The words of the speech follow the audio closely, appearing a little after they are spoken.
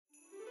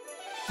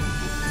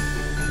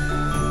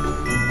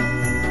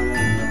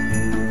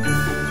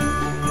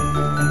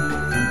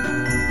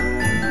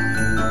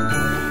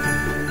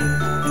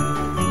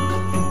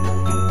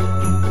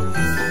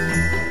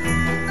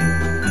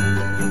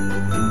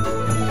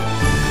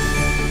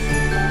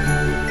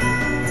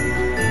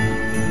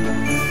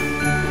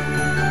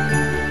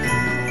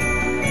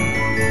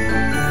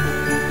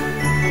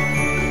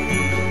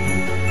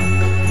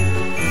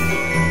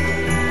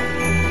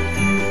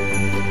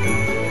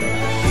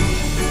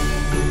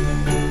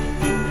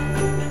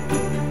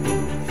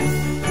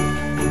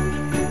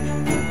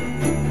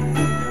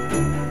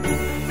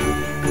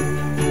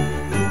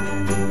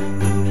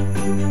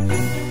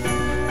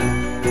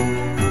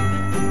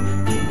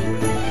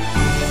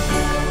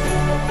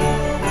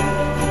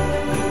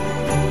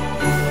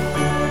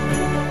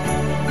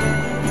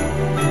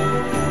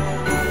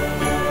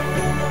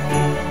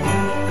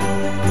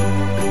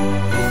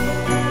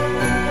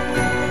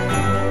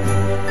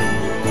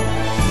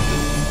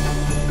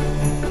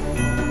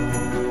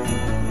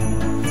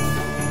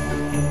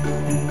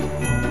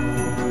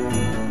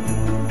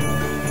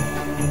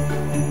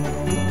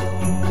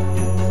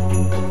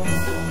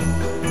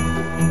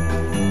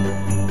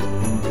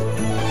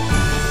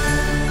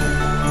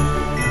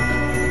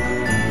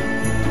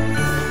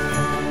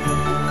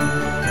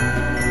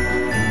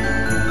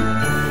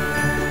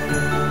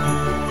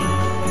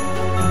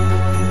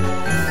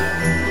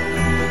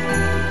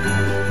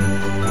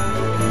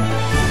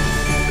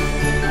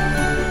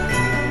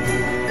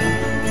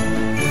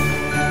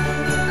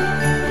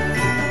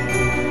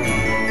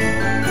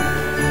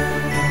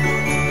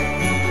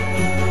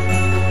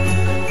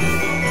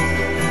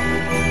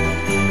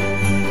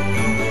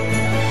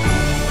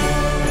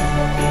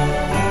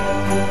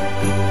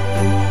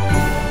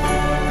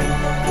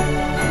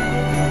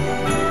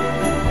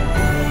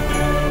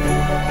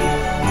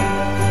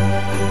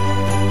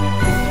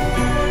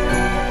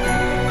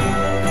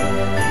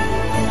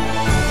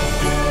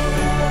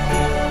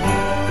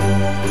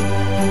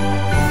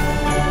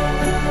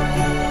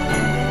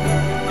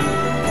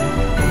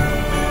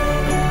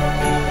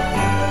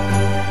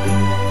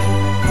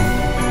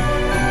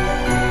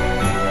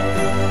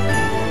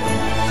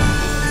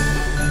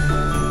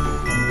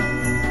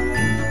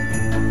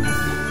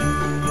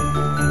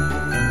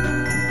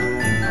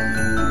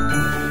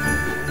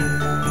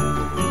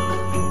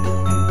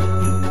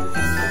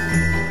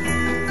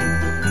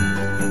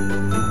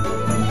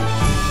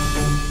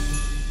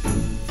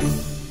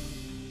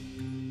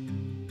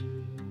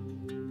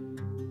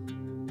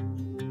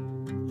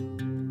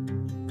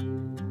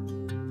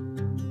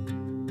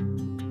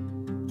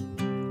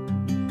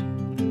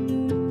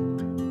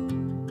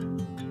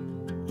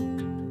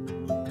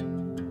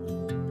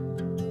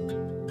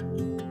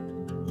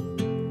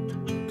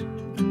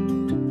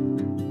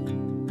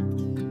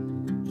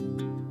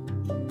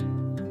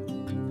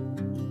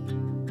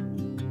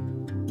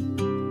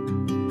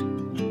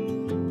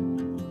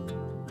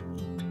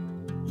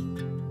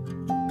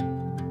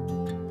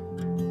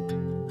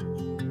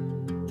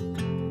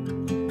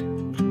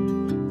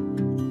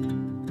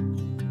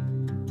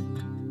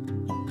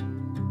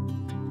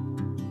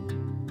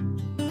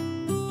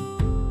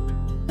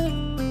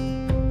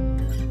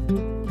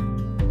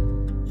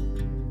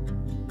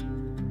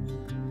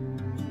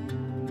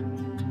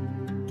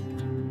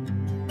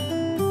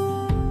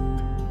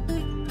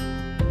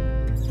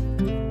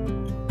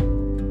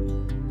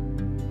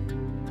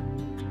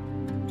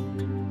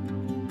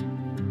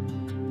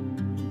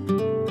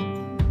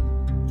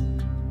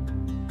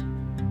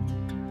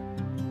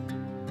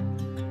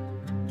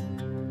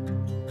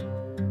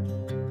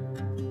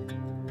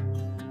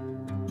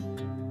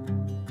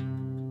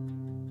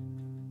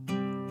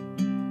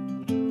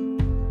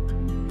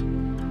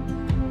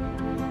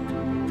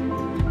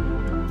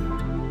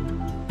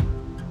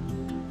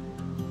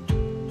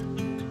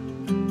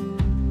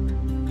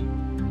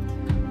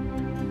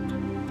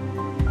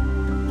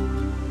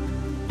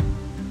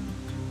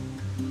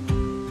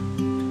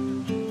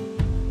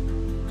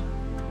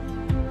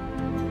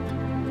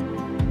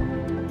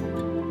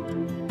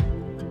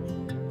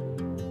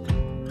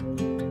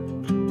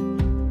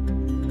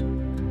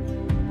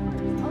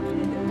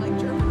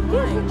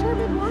wine.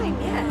 German wine,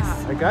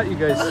 yes. I got you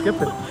guys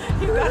skipping.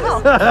 You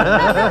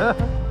got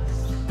it.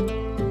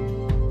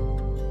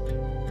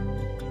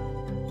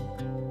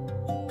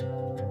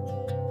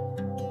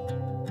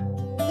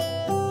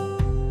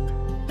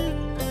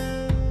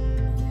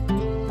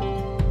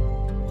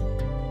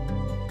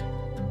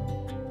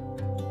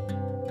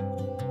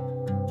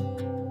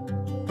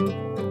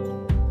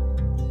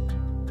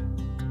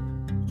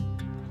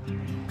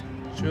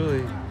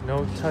 Julie,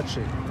 no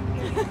touching.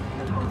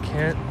 You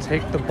can't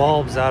take the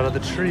bulbs out of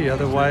the tree,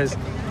 otherwise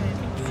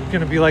you're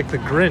gonna be like the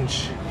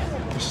Grinch.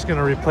 You're just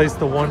gonna replace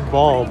the one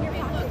bulb.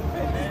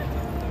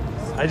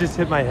 I just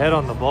hit my head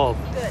on the bulb.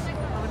 Good.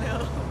 Oh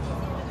no.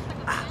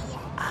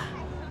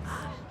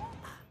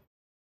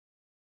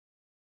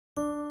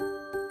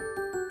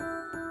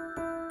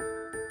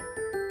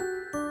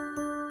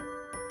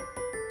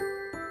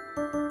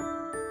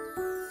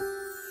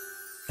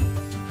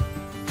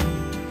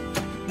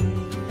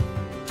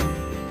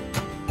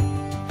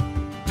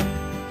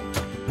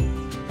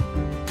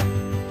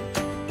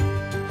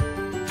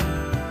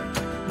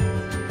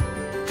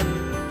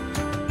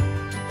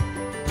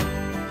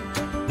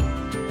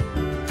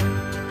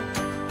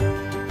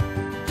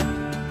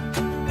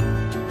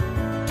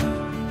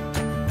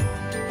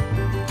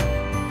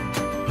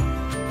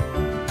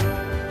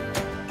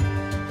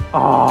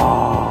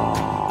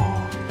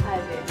 Oh,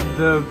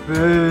 the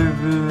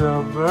baby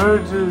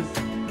emerges.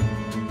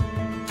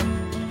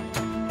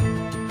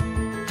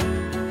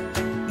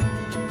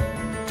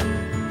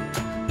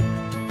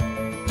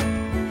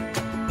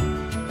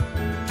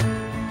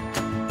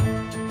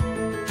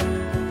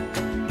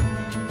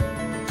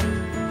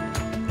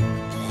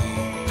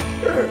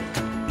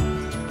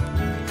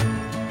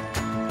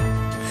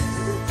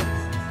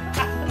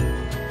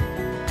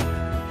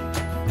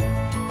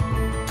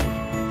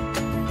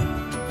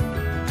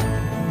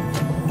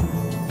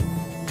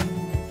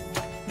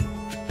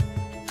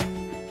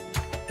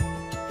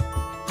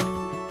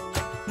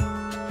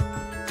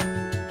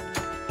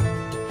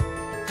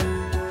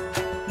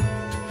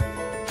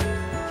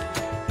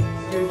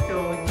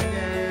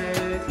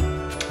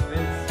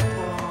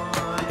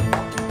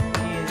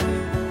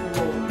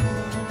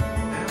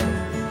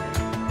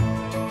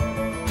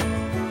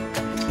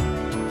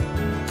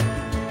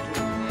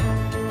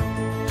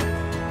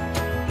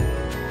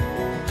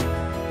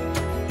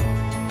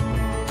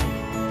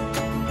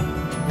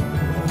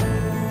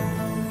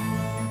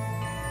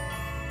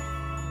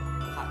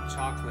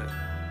 Chocolate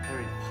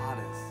Harry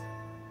Potters.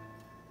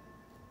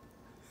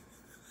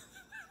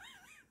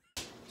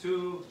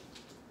 To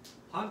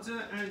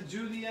Hunter and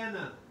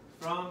Juliana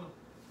from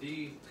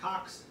the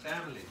Cox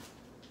family.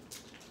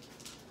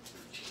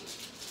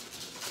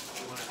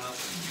 You want to help?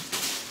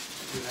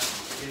 You have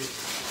kids.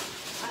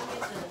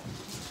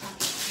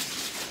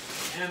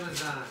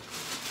 Amazon.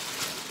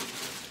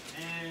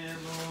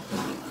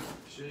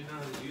 Sure you know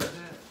how to use it?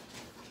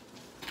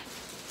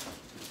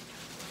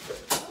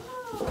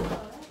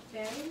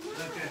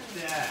 Look at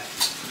that.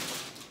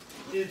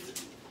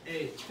 It's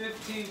a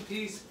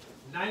 15-piece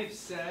knife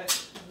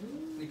set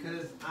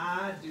because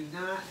I do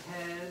not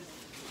have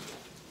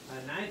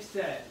a knife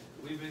set.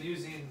 We've been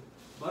using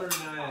butter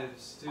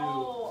knives to...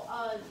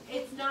 Oh,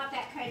 it's not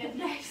that kind of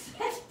knife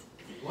set.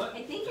 What?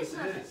 I think it's yes,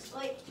 not. it is.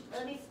 Like,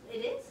 let me. It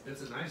is.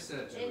 It's a knife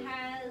set. It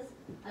has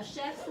a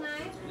chef's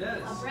knife,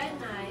 yes. a bread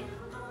knife.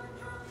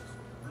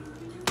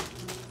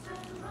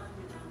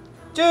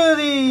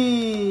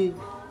 Julie!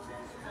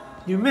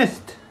 You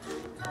missed.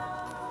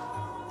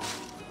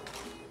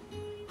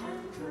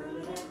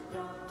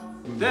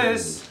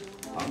 This,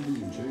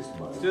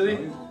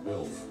 Julie,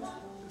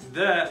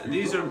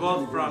 these are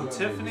both from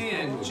Tiffany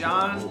and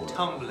John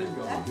Tumbling.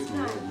 That's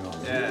nice.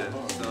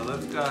 Yeah, so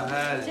let's go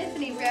ahead.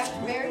 Tiffany wrapped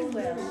very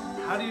well.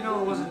 How do you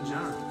know it wasn't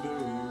John?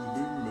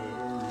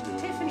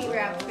 Tiffany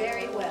wrapped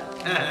very well.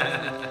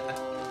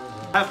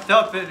 Wrapped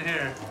up in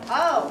here.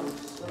 Oh.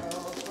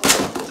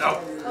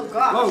 Oh. Oh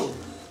gosh. Whoa,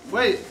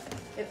 wait.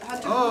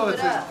 Hunter Oh, pulled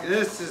it up.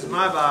 this is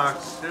my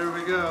box. Here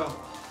we go.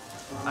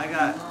 I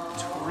got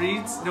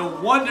treats. No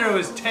wonder it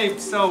was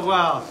taped so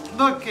well.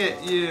 Look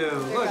at you.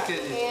 Look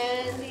at you.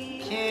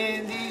 Candy.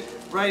 Candy,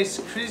 Rice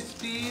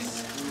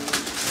Krispies.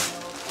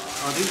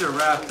 Oh, these are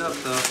wrapped up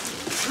though.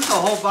 This is a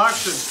whole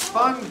box of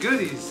fun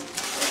goodies.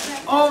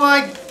 Oh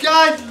my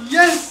God,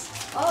 yes!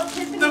 Oh,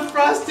 Tiffany. The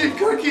frosted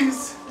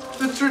cookies.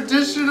 The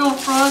traditional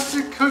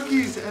frosted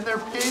cookies, and they're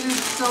painted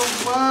so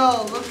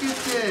well. Look at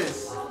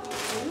this.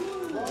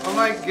 Oh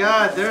my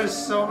God, there's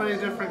so many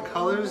different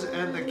colors,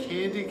 and the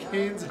candy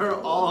canes are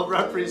all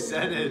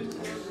represented.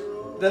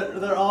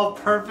 They're all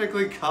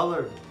perfectly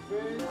colored.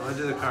 I'm gonna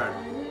do the card.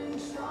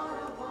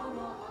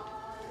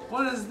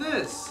 What is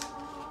this?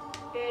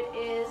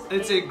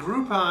 It's a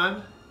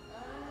Groupon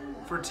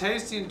for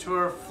tasting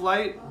tour,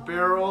 flight,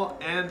 barrel,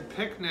 and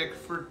picnic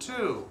for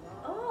 2.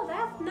 Oh,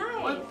 that's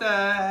nice. What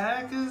the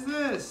heck is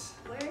this?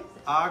 Where is it?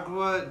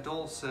 Agua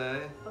Dulce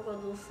Agua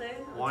Dulce?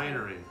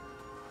 Winery.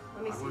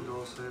 Let me see. Agua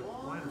Dulce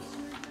Winery.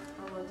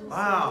 Agua Dulce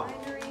Wow.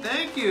 Winery.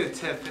 Thank you,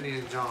 Tiffany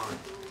and John.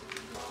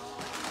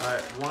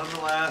 Alright,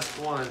 one last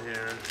one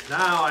here.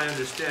 Now I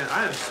understand.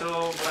 I am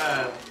so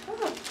glad.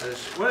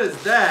 What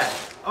is that?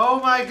 Oh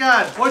my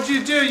god. What'd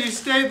you do? You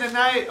stayed the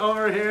night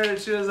over here and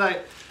she was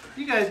like,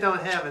 you guys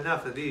don't have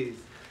enough of these.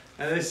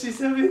 And then she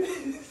sent me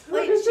these.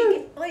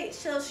 Wait,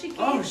 so she gave.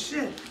 Oh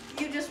shit.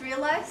 You just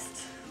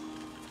realized?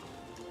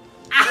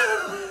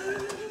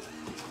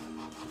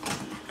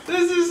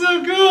 This is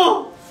so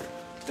cool.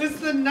 It's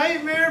the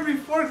Nightmare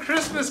Before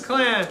Christmas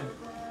clan.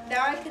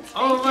 Now I can spank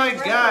Oh my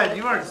your god, brother.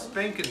 you aren't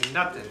spanking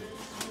nothing.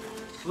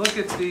 Look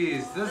at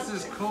these. This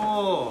is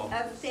cool.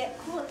 That's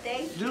cool,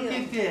 thank you. Look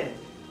at that.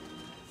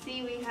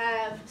 See, we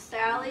have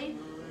Sally,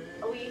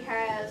 we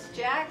have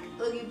Jack,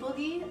 Oogie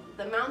Boogie,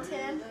 the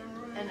Mountain,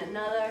 and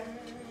another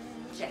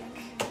Jack.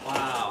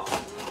 Wow.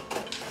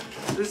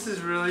 This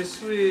is really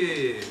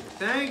sweet.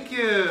 Thank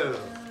you.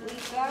 We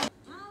got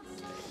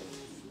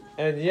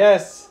And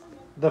yes,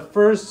 the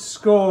first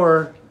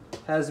score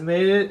has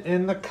made it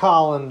in the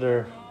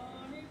colander.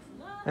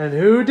 And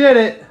who did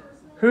it?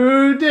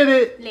 Who did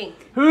it? Link.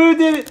 Who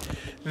did it?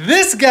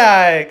 This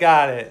guy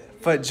got it.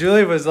 But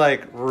Julie was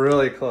like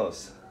really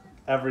close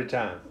every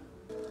time.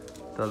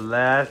 The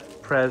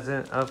last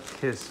present of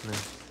Christmas.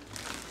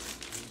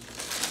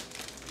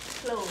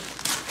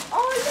 Close.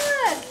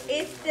 Oh look,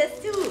 it's the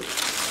suit.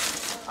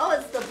 Oh,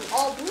 it's the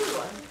all blue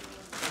one.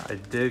 I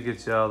did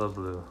get you all the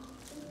blue.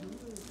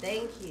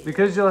 Thank you.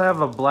 Because you'll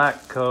have a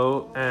black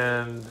coat,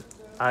 and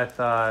I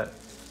thought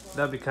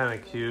that'd be kind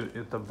of cute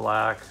with the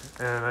black,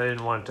 and I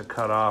didn't want it to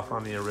cut off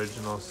on the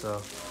original,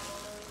 so.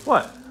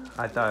 What?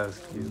 I thought it was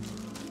cute.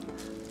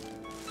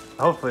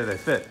 Hopefully they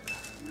fit,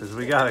 because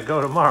we gotta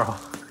go tomorrow.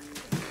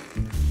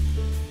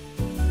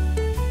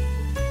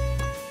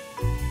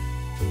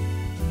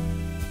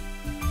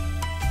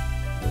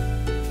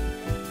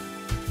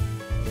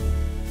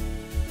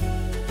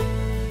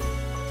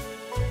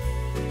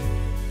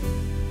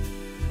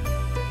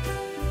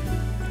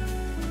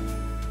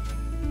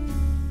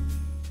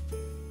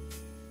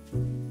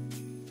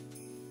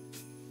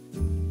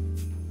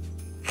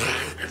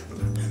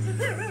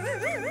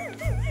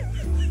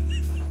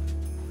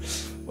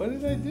 What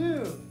did I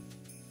do?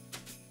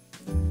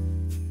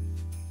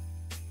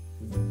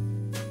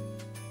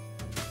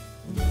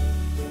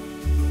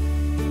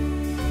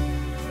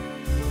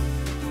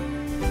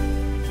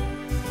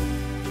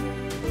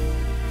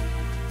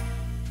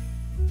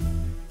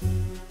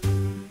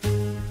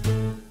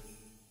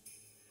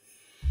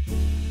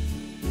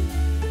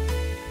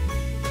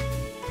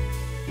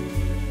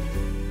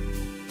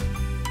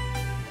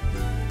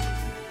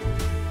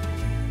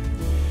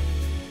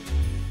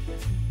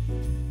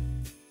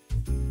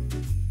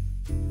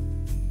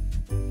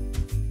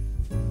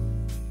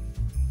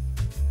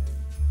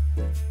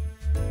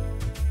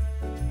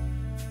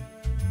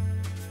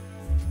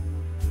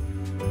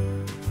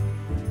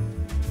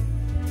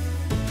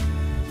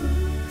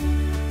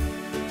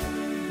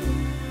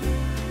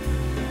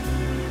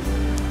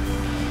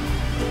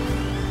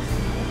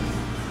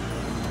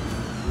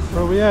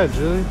 Where we at,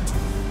 Julie?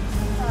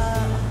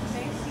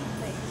 Fancy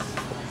place.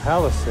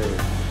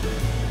 Palisade.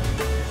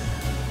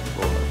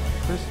 For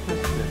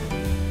Christmas Day.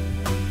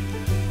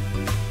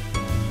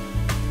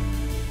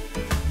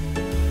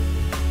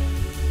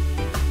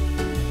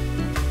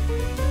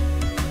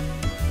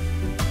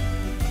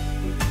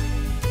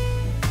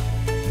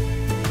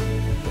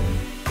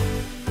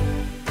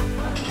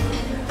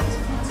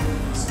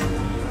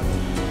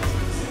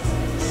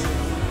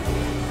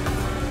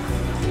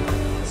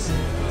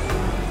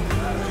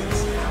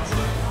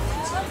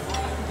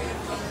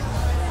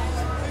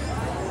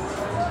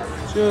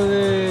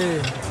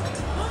 Julie!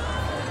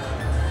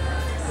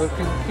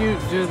 Looking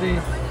cute,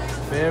 Julie.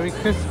 Merry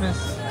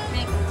Christmas.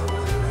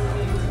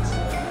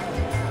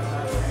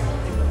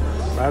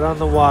 Right on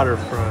the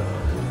waterfront.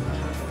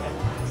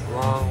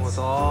 Along with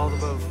all the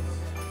boats.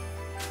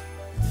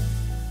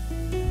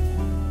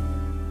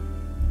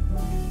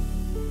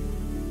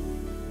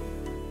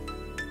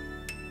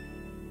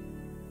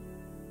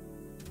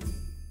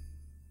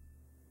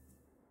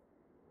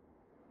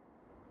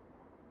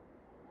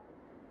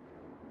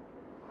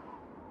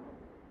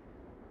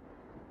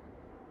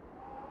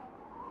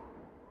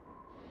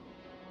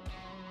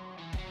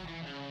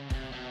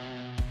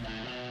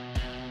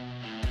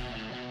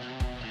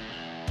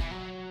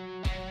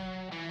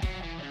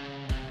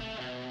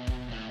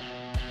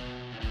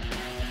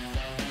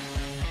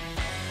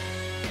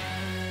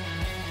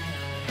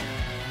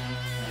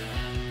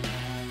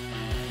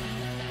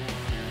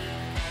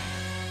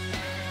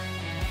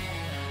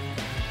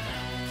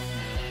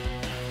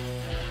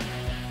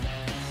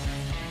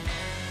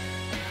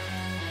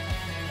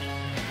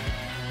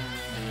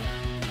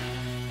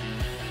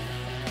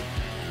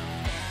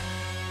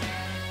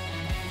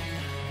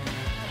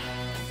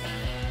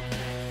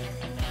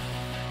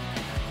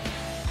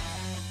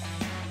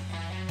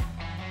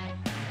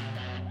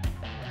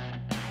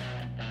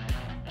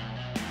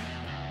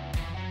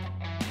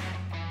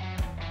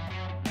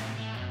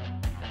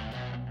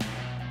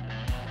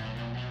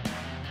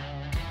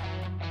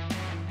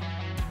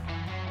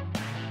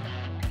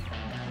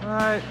 All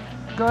right,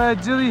 go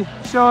ahead, Julie,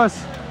 show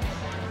us.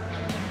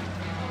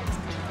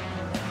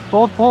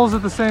 Both poles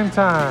at the same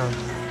time.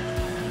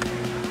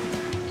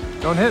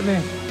 Don't hit me.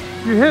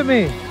 You hit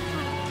me.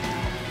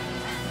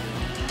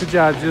 Good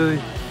job,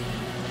 Julie.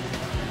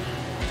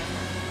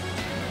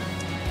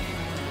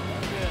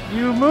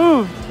 You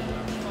moved.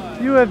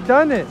 You have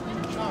done it.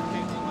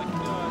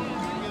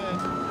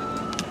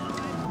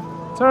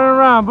 Turn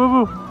around,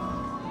 boo-boo.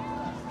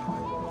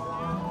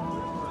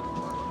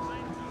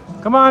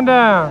 Come on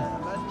down.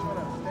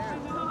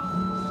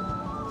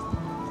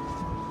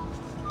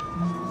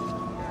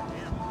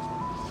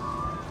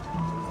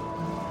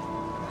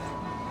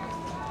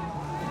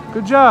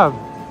 Good job.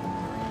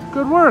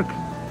 Good work.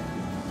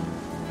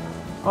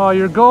 Oh,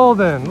 you're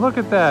golden. Look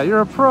at that.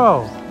 You're a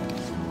pro.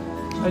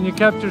 And you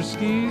kept your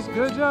skis.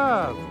 Good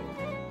job.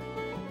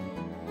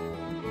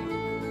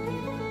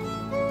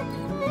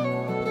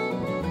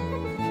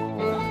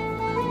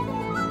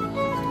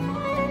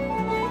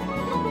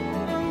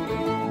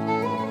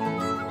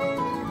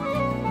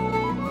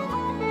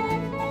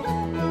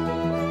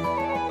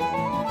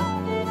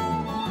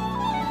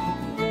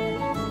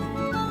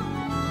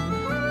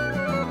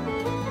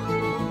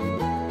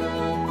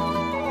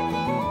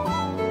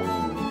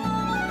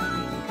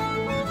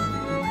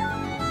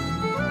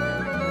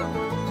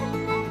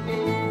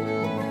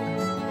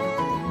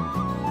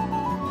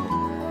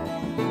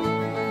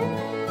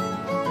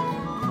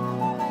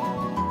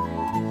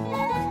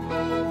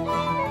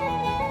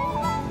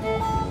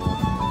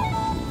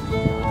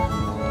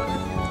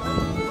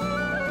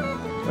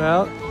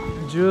 Well,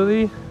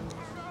 Julie,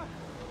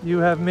 you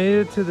have made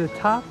it to the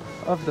top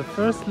of the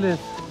first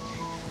lift.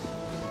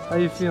 How are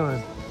you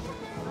feeling?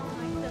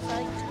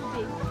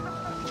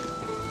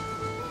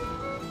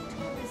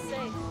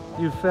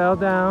 You fell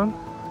down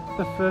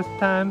the first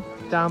time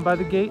down by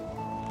the gate.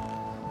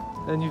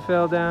 Then you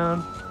fell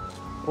down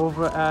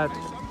over at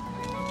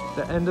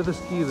the end of the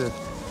ski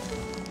lift.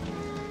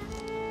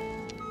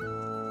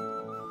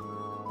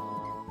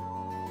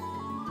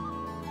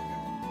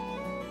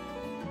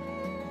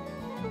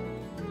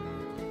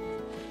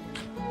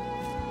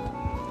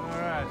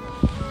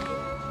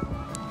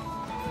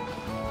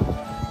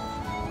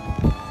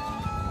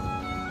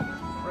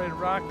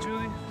 Rock,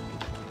 Julie.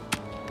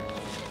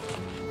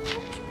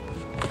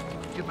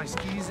 Get my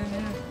skis in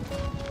here.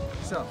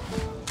 So,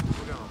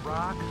 we're gonna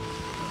rock,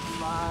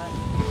 fly,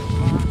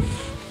 rock.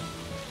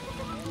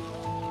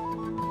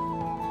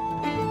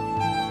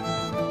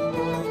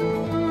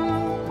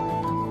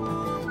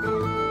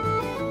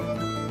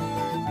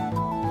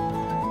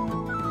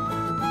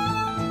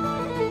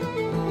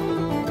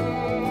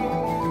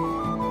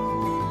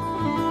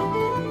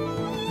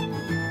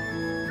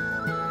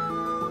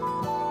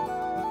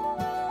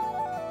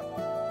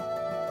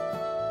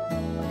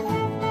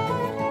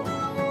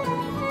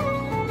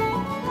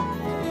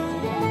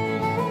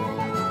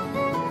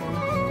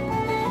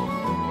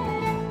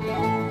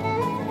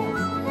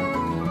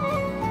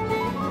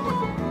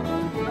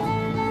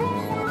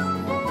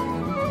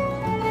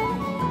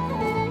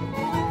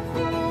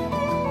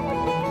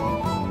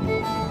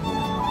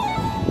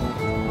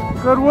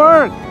 Good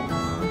work.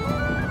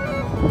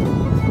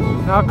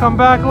 Now come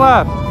back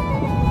left.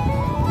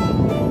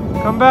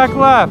 Come back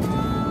left.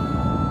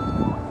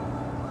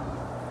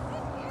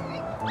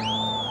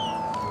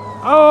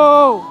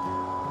 Oh!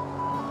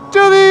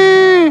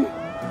 Julie!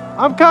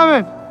 I'm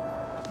coming.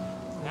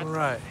 All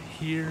right,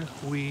 here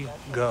we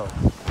go.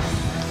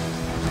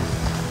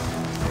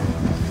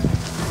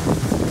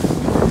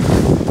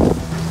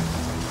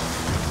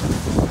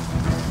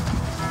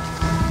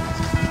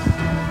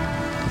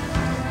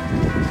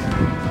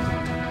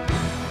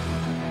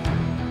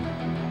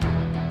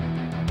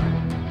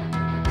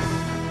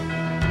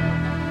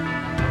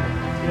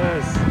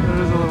 Yes, there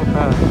is a little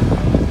path.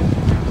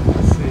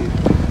 Let's see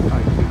if I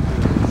can do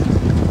this.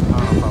 I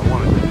don't know if I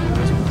want to do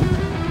this one.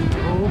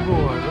 Oh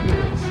boy, look at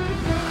this.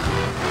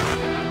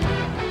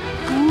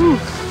 Woo!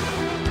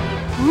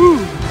 Woo!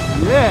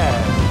 Yeah!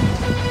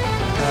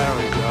 There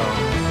we go.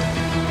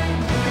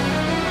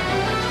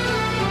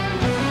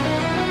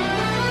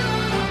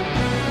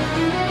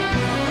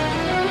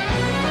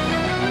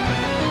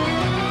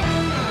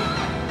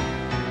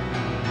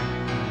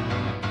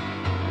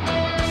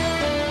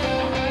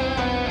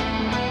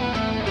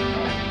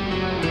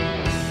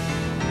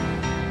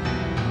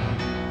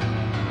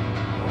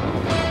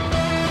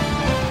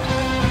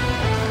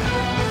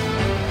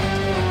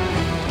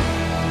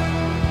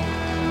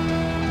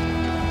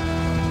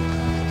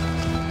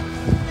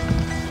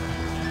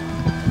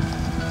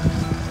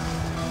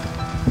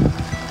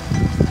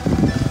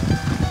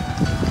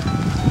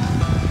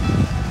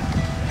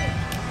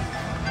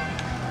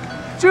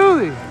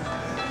 Julie!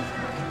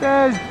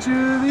 There's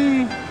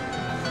Julie!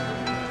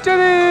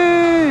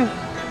 Julie!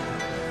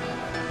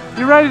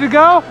 You ready to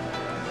go?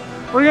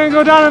 We're gonna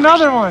go down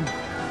another one.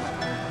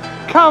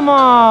 Come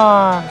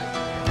on!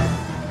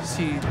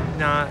 She's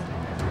not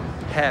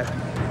happy.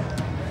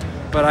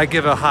 But I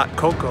give her hot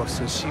cocoa,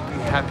 so she'd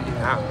be happy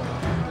now.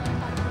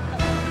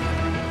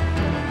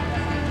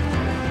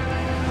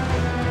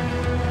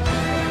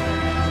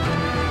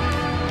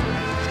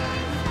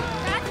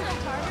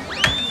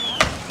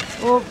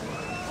 Oh.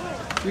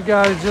 You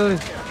got it, Julie.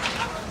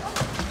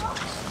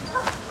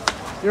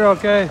 You're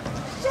okay.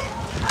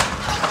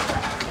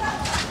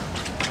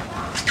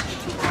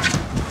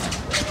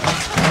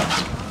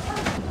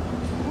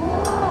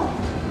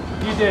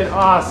 You did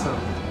awesome.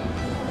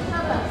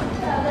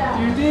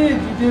 You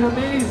did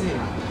amazing.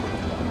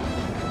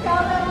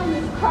 Fell down on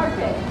this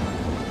carpet.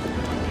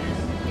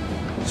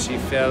 She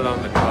fell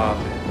on the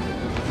carpet.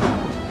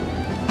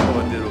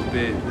 Poor little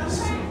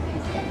babies.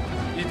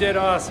 You did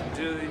awesome,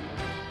 Julie.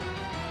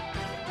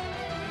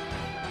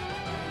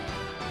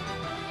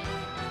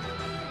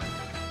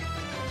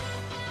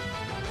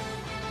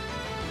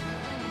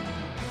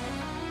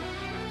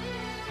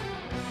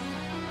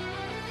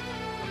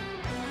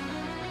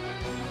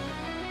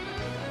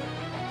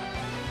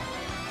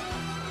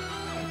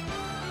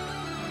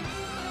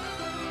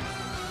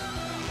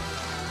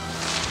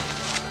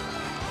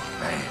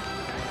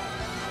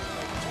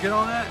 Get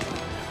all that?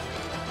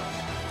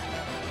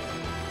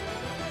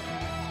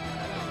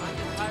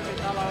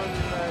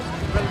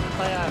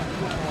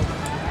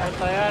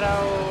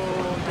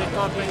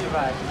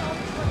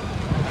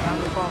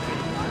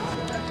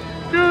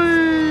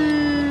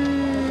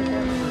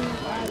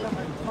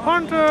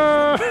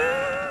 Hunter!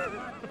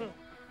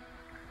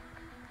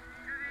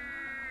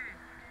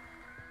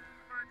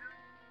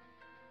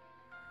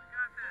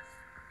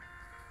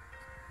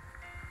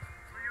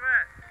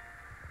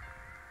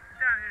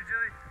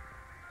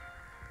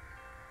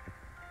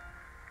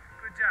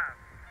 Good job.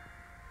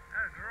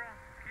 That girl.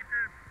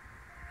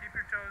 Keep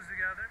your toes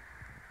together.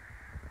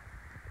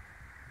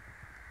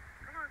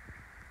 Come on.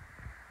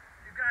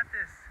 You got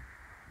this.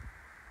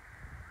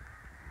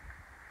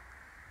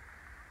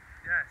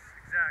 Yes,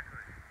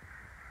 exactly.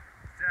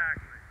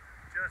 Exactly.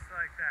 Just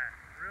like that.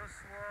 Real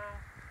slow.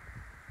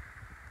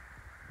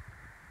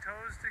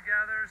 Toes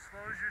together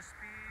slows your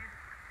speed.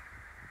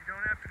 You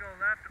don't have to go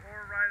left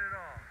or right at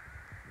all.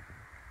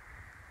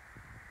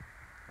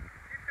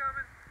 Keep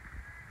coming.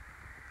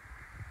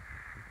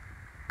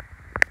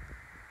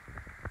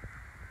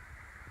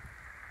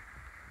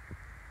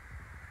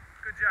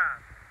 Good job.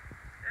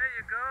 There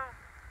you go.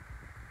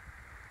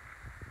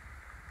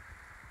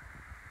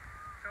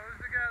 Toes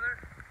together.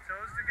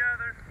 Toes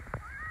together.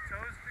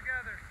 Toes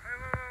together. Whoa,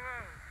 whoa, whoa,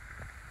 whoa.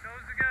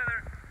 Toes together.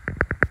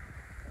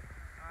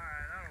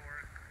 Alright, that'll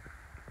work.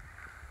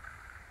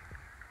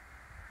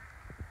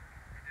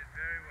 You did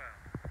very well.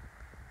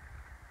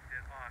 You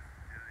did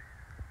awesome, Julie.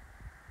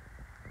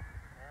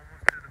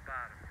 Almost to the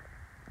bottom.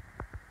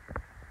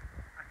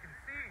 I can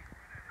see.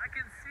 I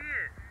can see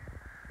it.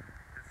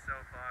 It's so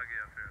foggy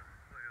up here.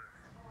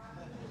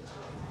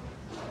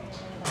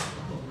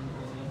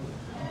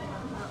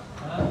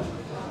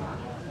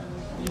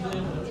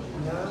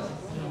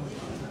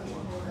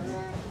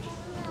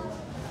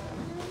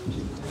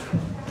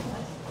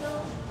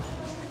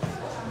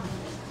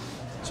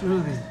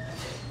 Look at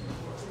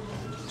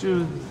this.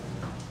 Julie,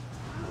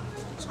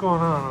 what's going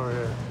on over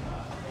here?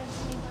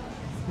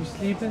 You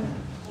sleeping?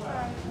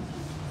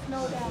 No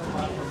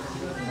down.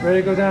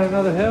 Ready to go down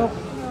another hill?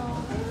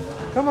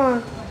 Come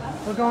on,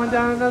 we're going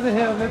down another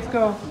hill. Let's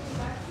go.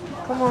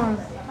 Come on.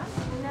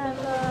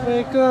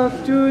 Wake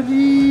up,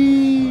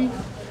 Julie.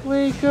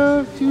 Wake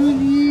up,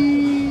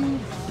 Julie.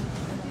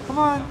 Come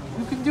on,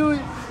 you can do it.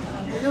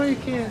 I know you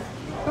can.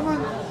 Come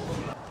on.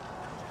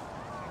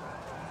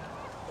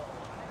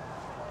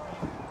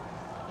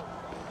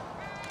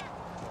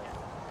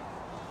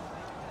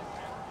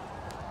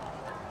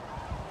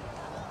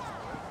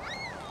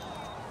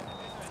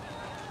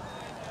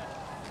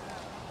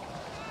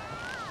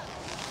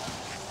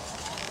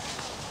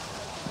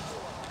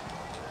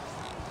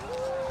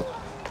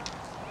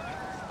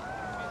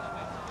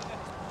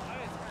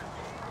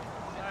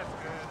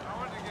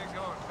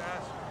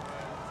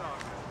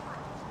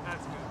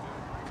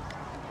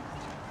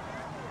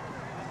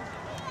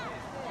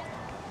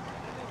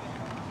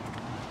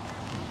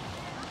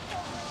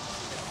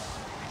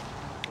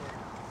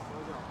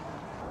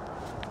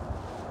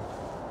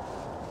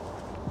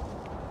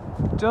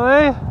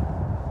 Julie?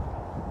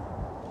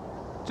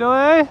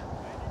 Julie?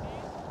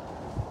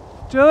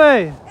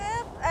 Julie?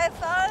 I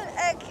thought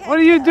I can't. What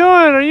are you doing?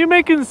 Are you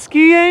making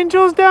ski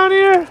angels down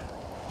here?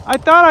 I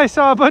thought I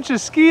saw a bunch of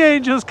ski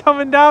angels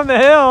coming down the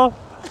hill.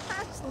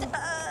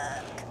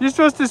 You're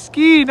supposed to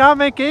ski, not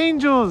make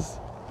angels.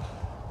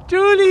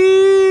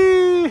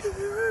 Julie!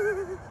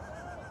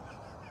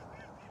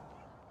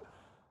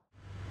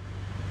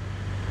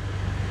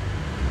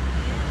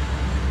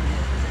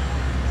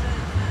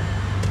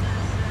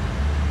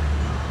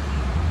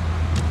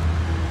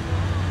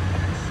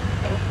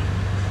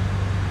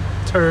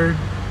 Turd.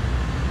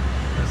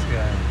 This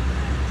guy.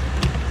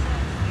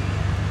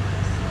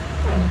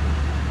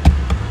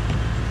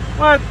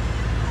 What?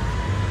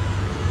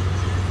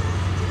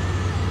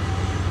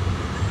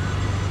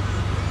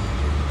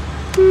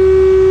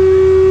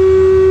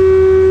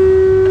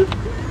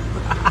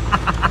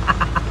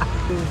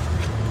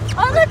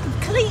 Oh, look,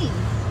 clean.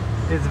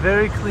 It's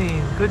very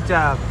clean. Good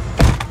job.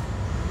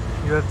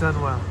 You have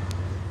done well.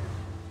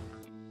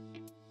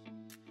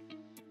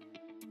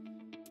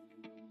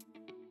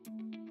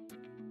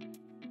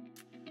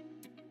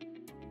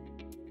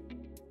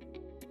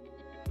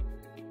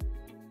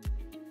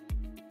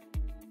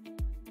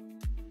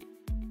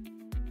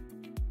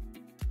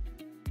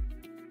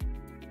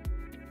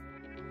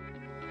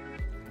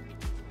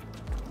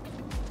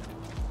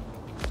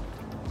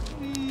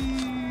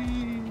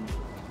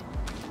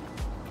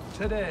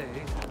 Today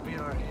we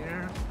are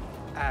here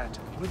at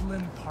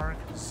Woodland Park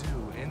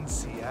Zoo in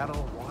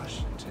Seattle,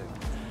 Washington.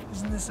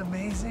 Isn't this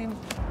amazing?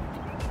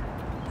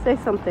 Say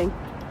something.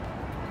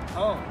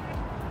 Oh,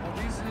 well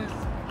these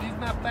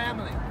my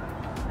family.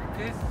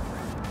 This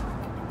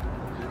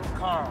little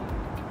Carl.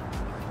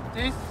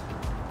 This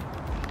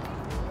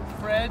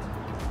Fred,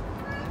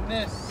 and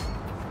this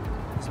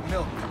is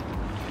Milk.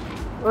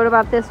 What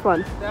about this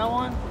one? That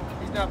one,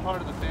 he's not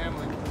part of the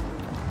family.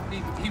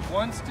 He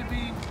wants to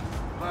be,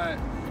 but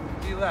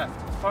he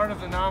left. He's part of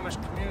the Amish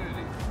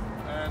community,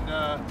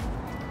 and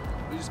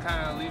we just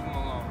kind of leave him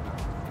alone.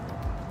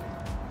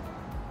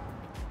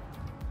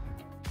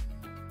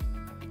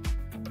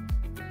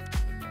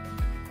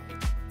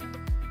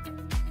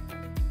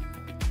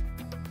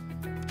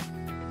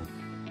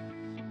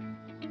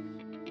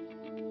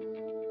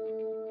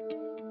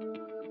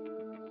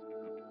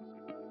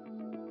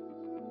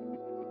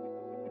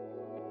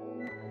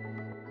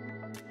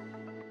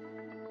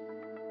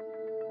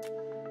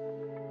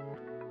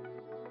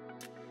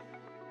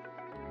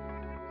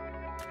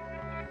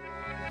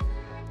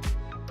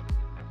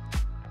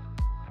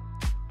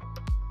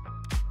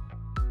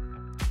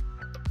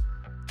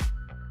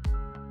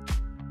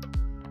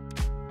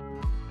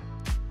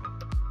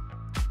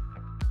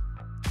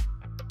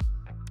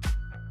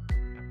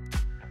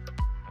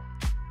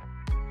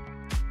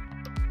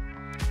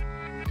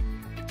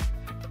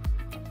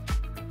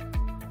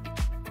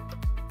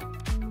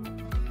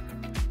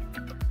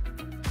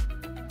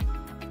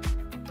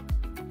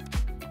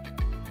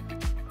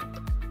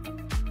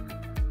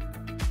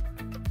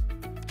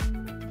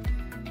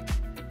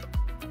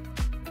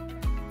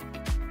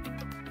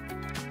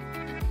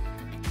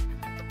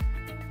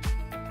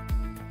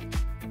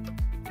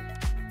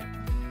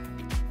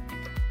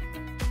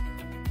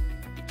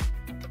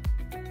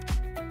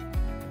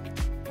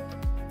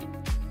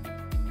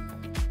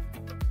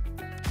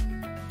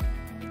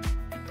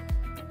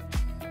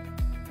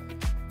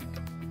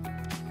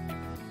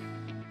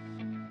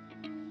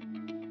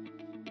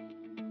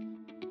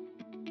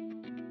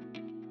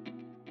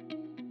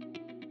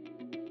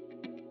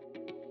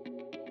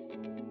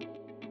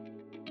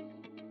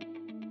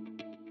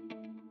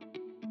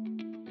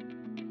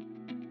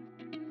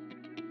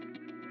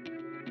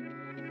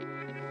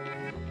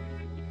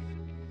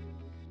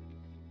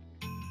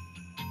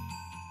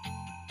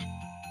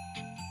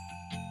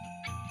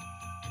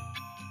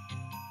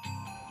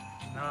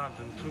 Now I've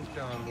been pooped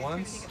on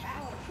once,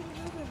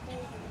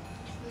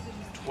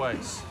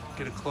 twice.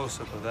 Get a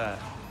close-up of that.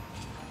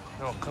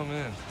 No, come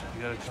in.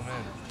 You gotta come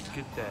in.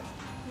 Get that.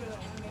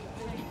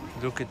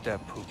 Look at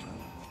that poop.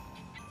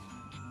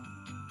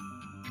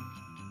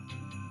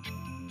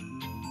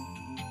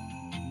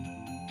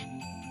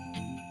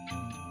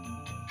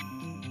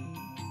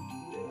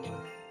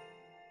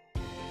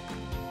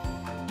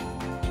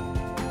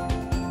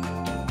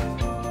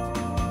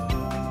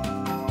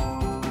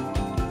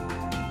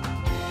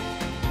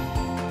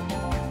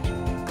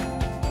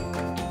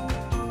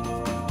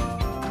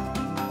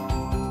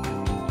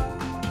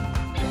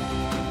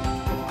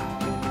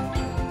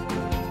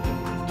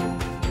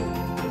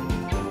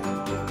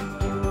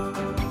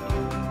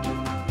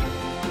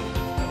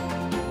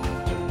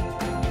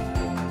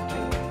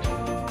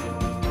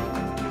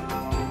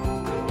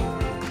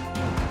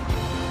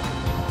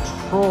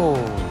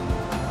 Troll.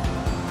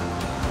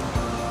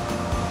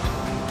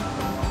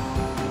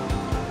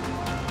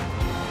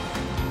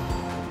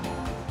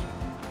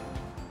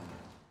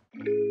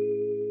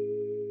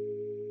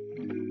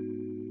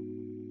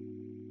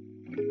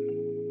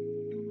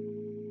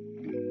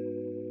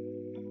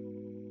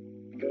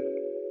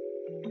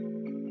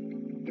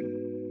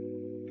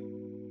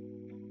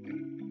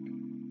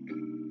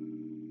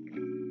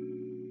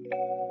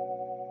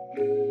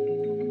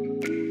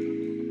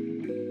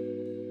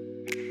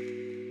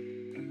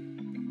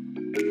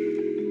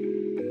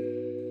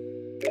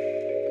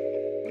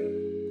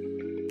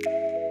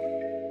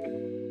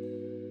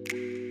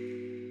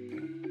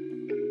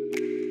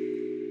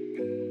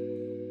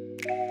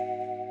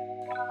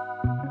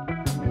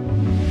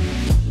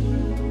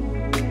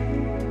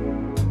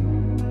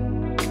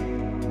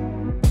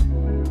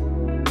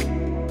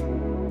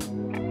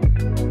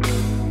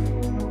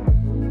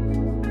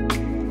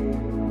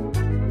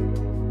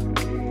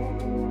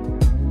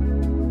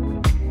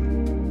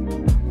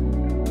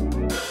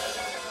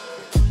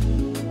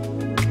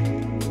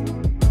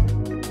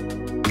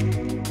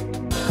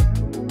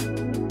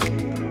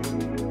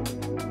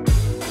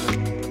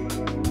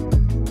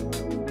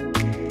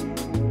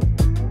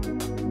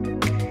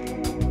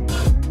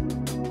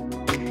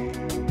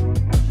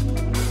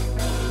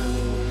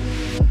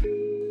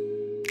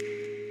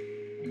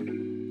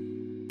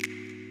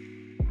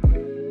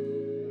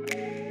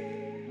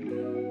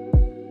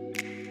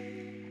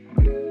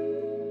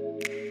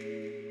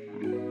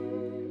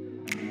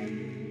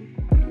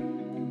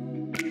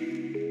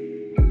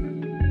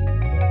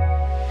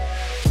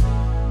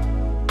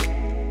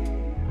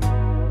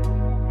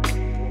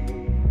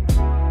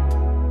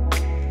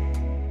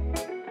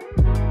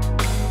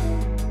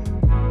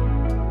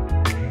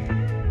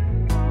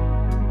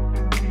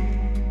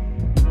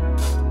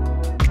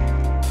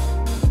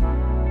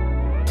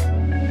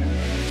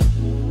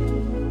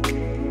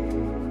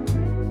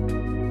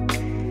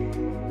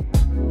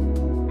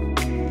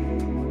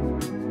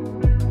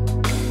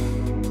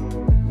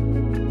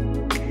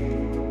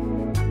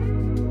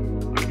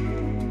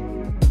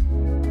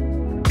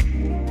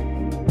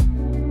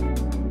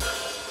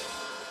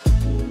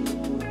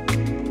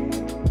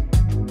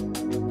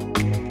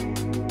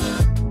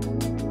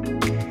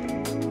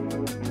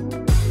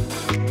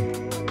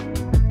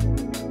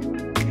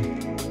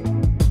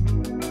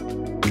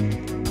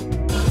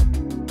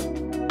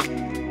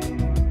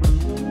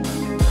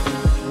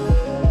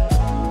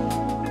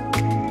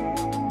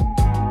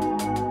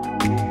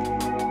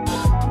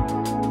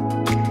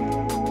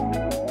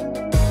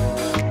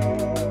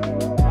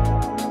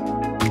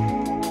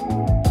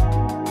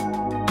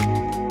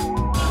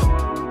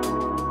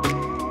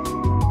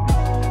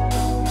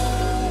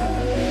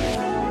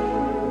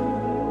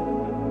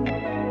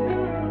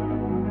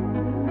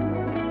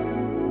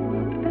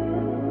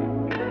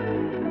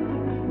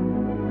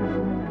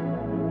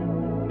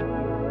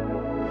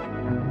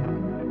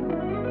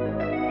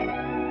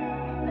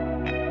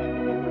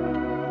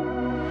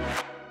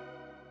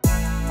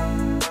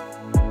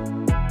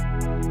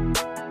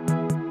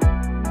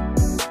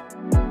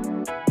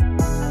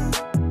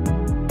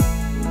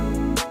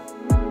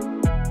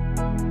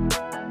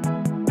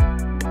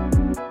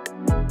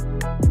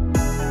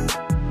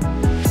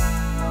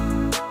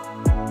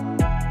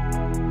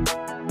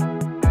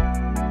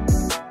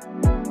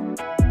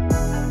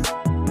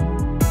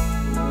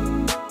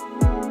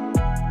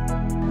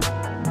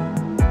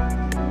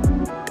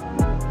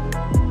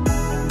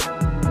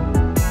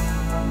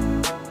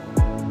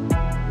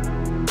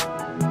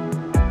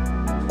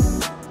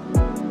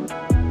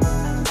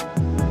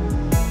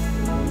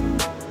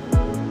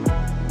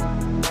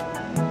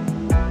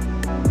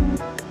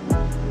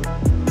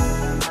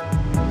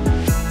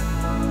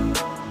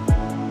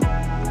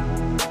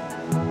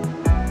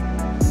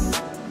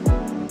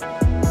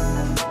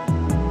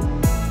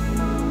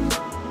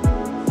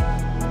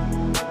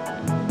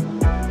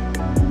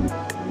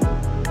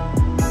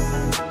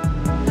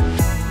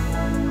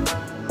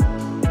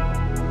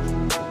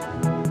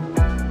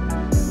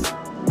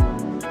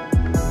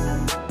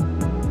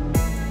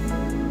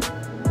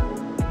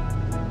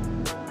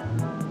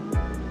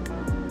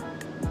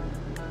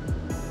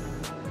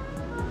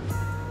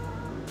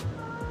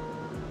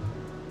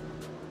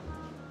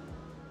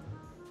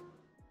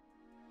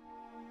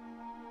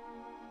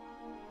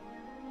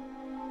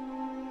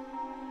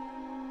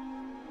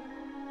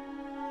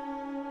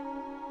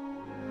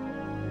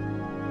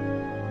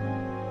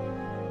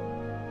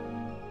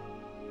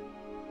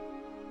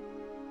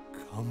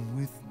 Come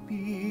with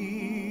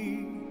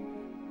me,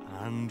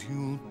 and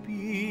you'll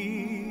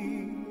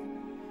be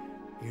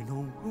in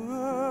a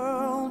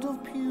world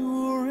of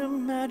pure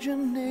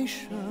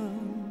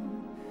imagination.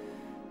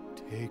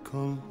 Take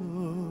a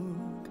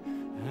look,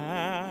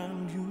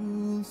 and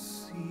you'll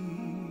see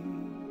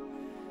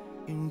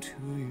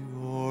into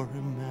your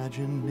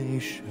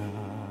imagination.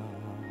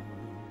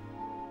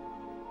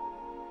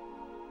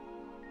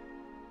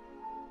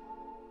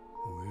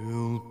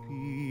 We'll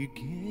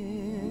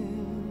begin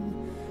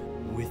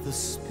with a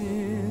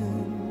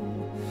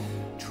spin,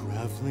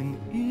 traveling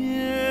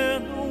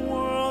in a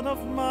world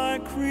of my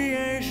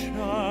creation.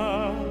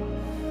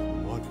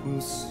 What we'll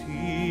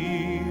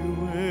see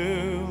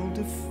will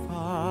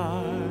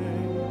defy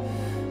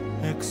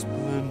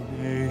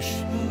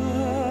explanation.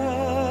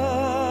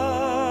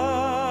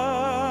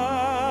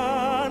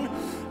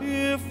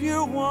 If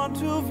you want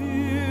to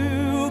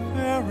view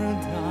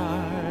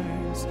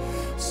paradise,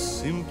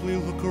 simply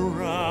look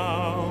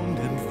around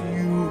and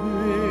view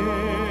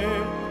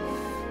it.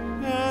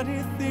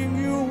 Anything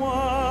you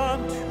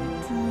want to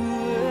do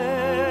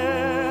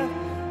it.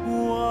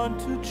 Want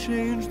to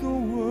change the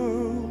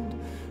world,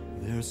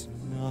 there's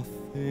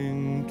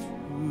nothing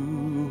to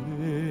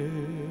it.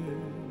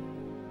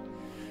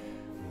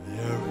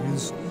 There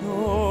is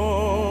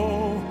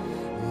no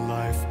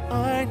life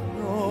I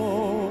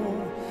know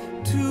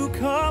to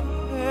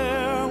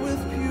compare with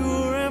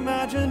pure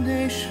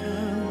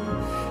imagination.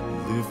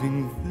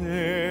 Living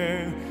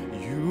there,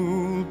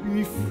 you'll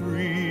be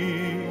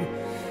free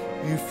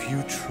if you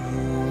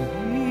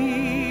truly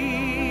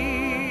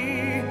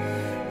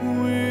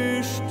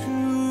wish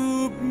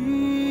to be.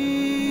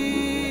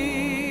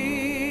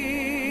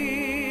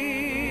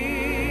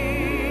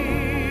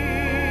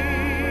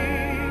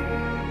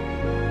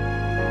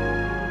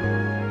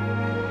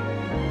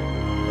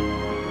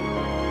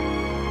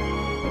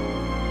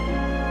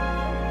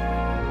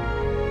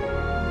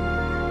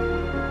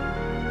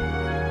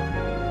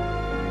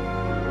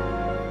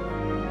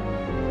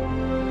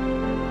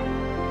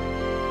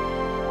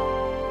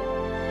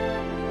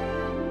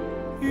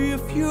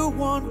 If you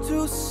want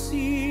to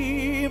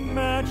see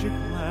magic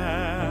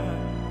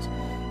lands,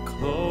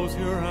 close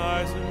your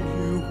eyes and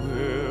you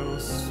will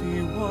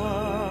see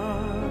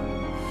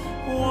one.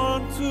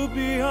 Want to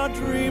be a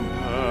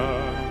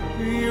dreamer,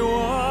 be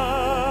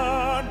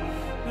one.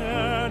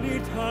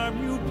 Anytime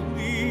you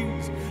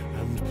please,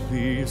 and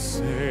please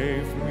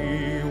save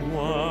me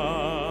one.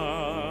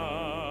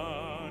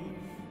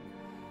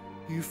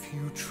 If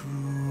you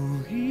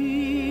truly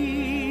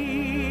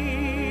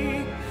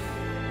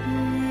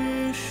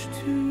wish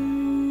to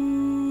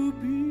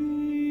be.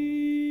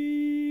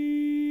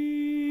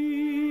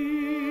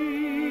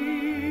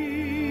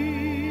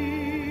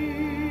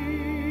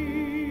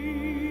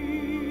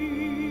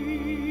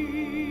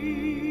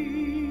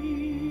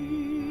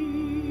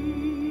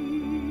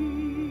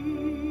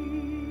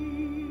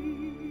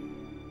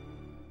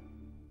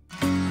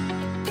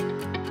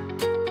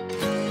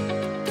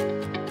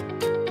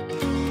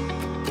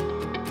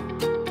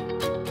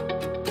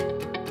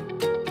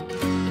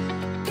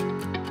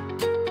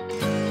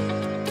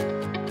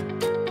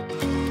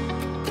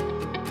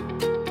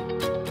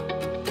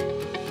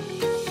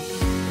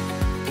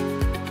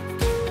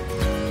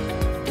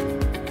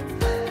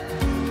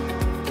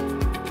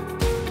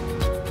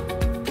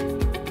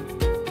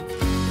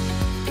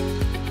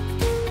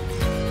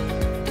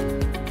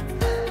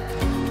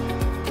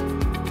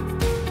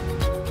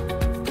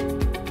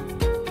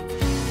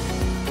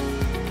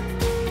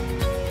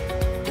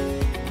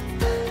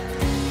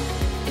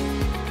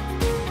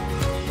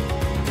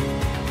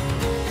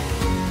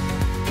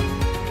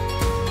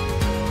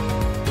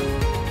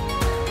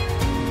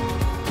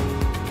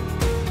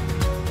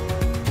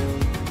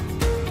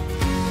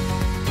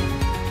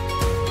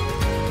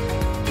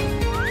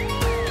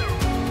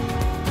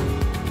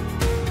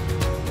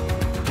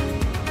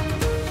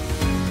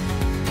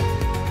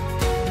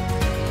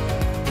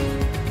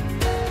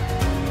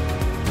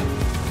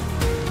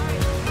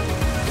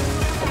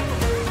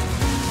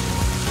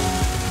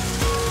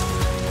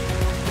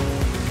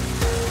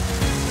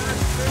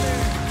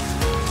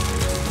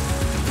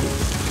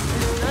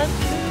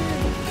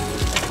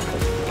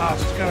 Oh,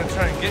 she's gonna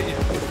try and get you.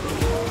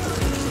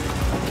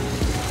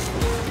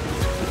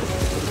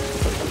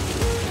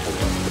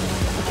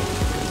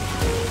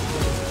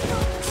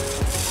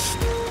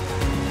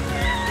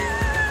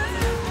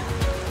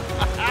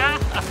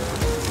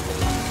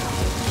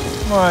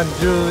 Come on,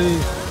 Julie.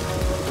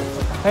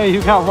 Hey,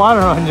 you got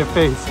water on your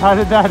face. How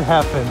did that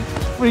happen?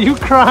 Were you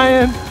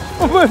crying?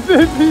 Oh, my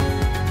baby.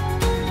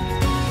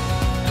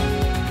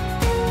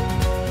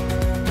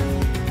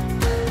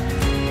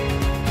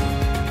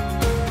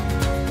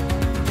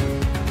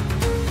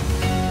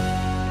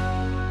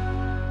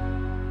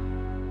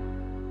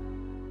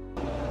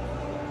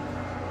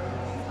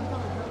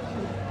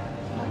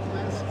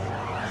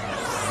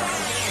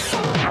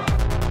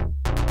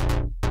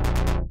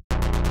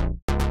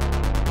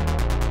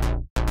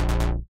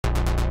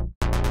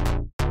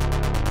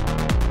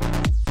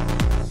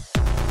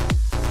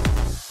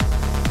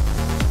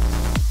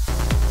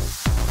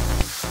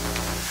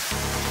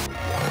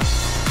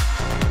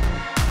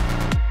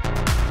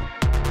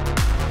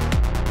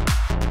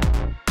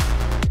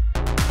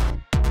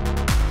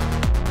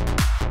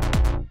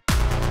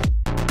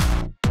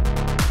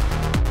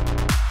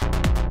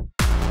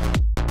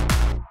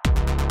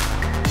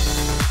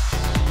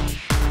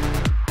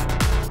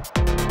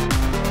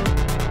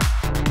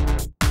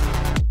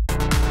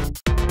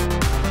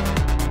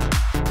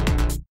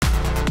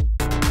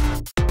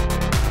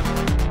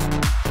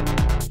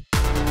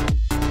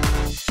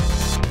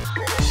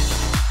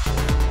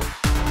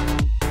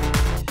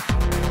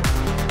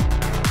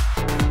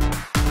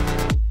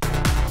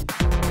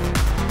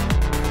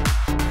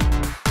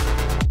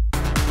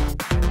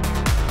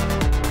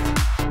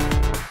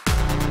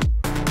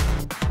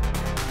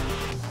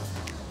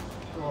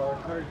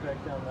 cars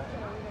back down that way.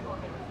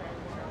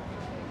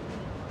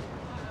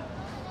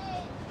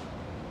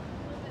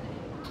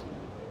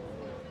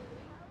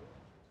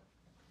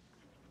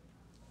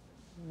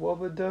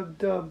 Wubba dub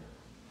dub.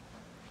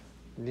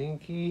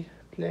 Dinky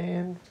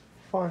playing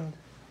fun.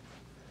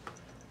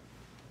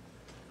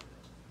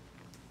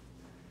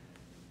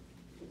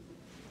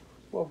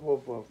 Wub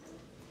wub wub.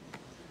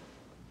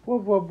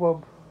 Wub wub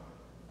wub.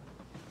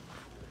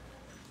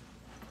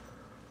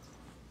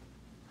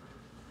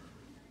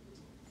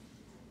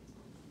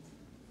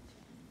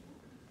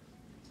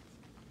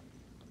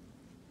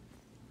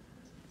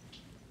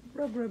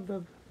 Rub rub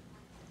rub.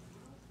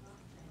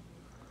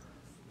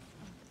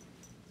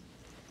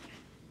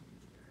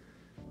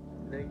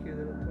 Thank you,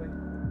 little toy.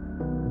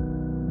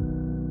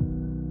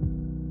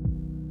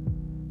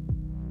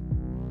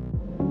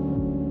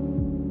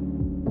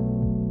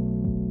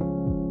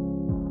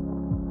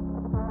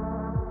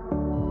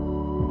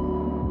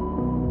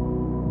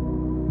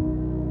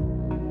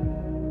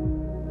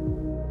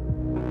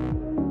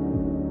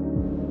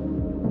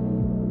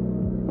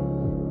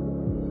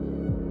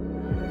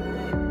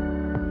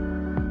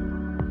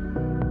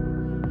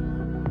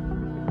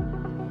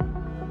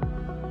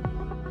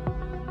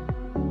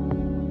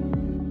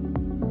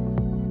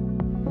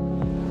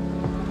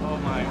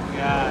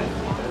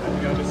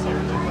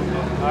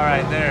 All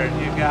right, there,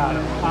 you got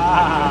him.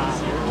 Ah.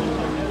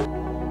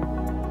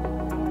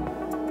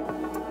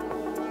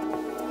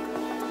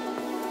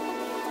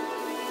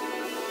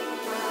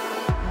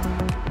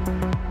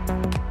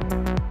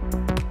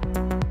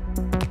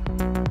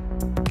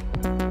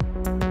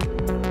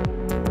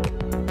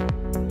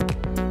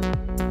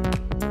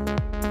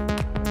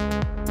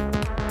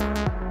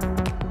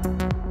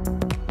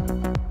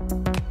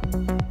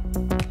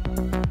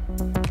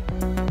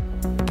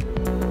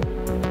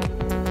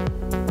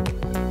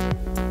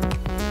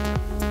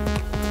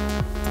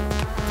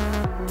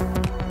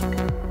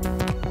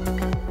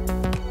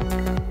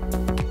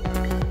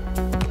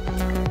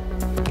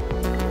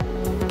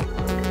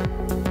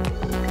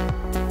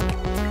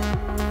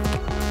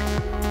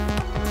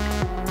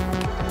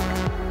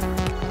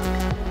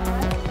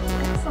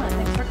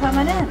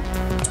 Coming in.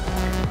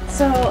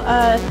 So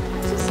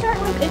to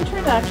start with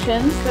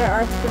introductions, there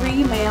are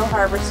 3 male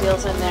harbor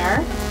seals in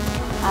there.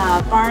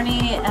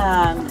 Barney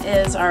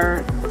is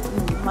our,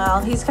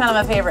 well, he's kind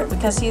of a favorite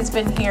because he's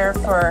been here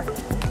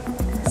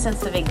since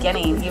the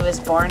beginning. He was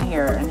born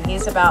here and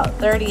he's about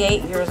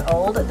 38 years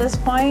old at this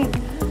point.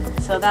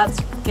 So that's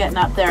getting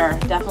up there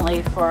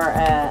definitely for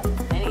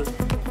any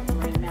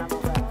marine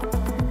mammal.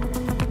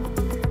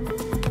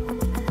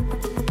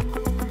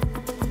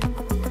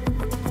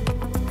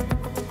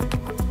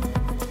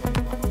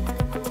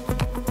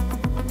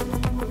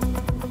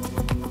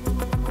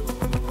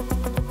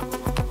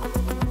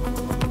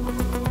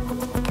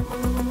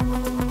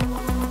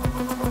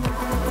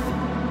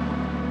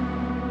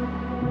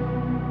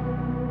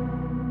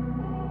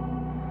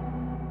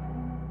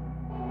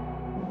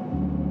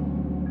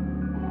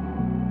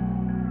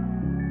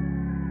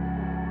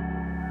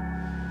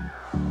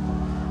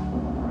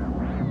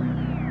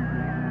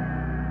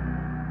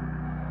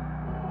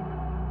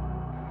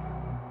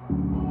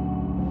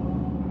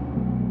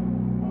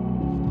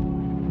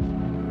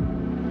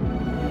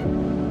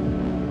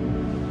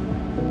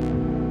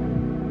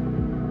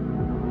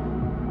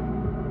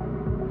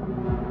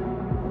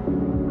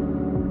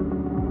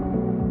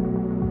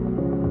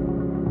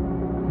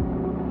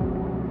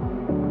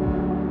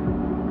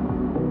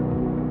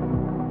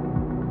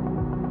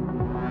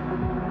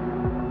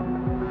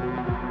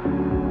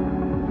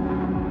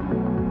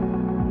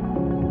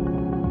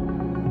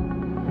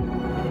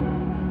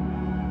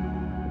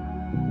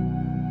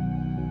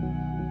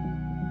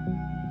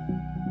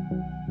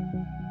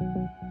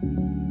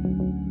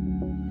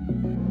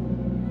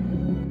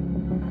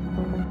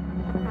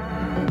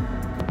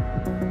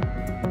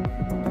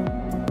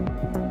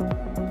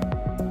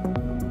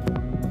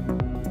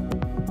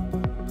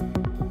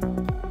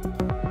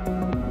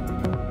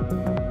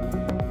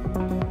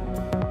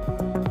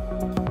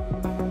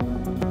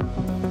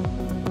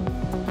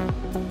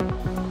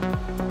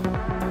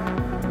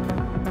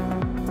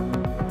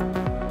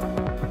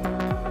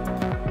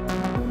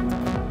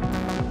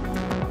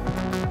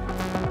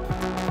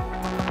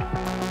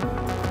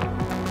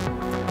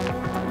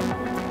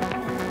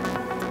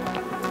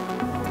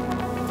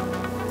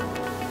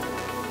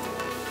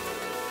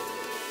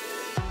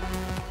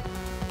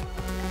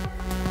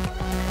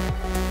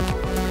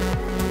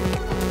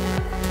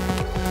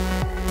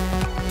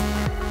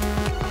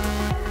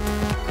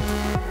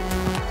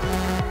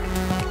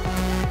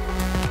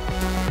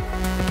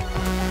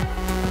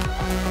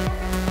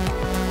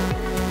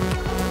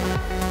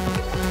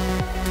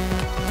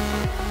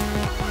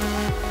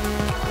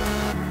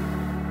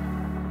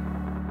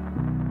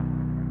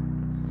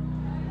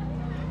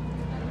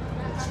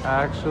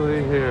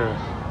 Actually here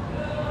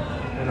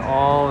in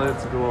all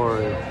its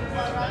glory.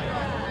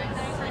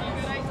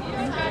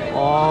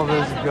 All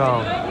this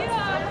gum.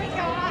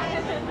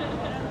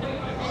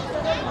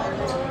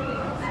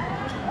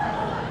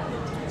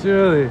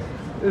 Julie,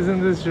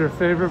 Isn't this your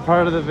favorite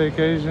part of the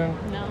vacation?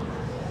 No.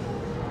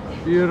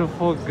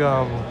 Beautiful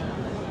gum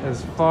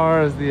as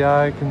far as the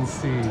eye can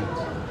see.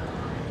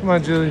 Come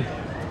on, Julie.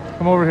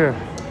 Come over here.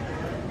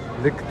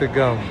 Lick the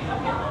gum.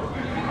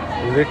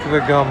 Lick the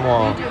gum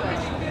wall.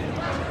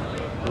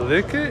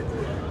 Lick it?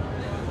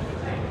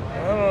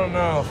 I don't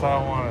know if I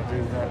want to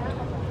do that.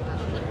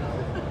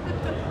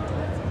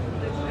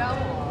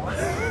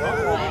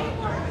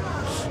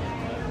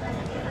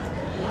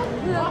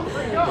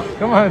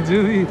 Come on,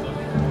 Julie.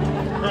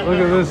 Look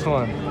at this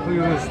one.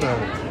 Look at this thing.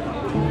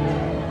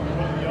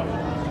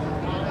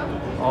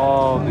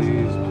 All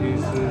these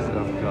pieces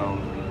of gum.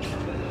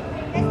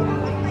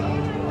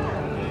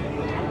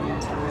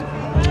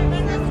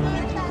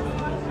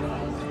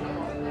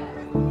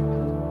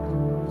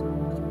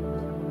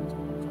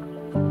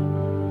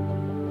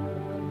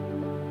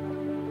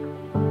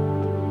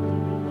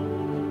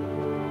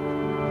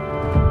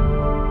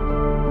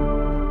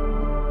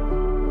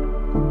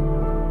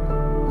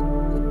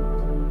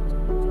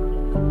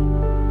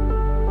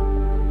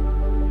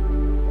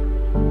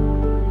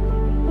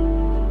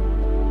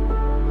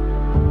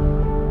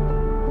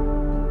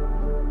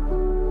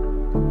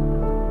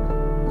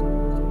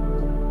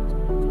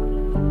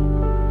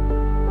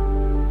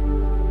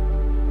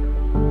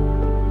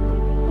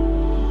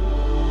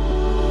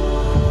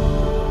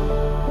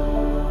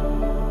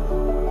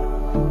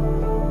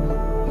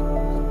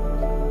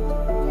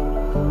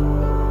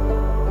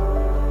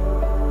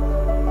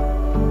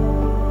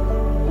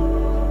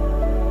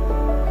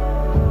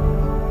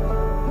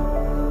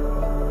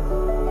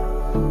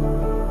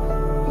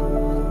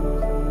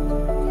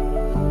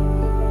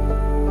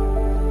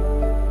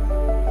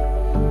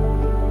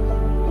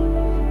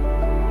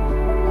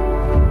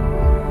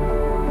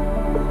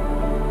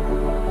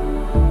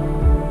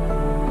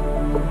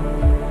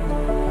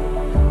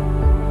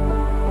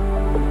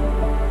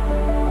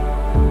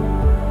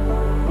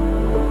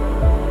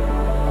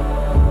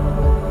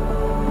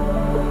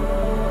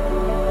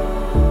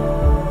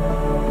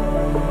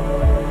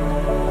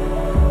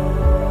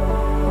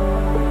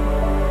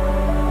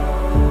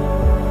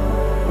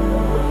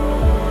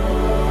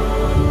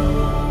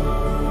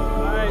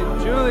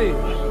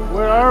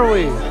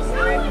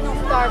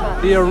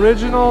 The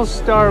original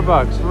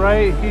Starbucks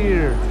right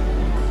here.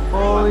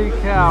 Holy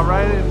cow,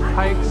 right in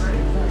Pike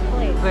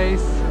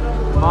Place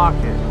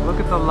Market. Look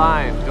at the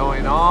line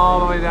going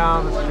all the way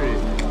down the street.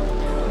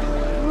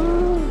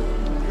 Woo.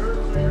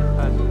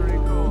 That's pretty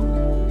cool.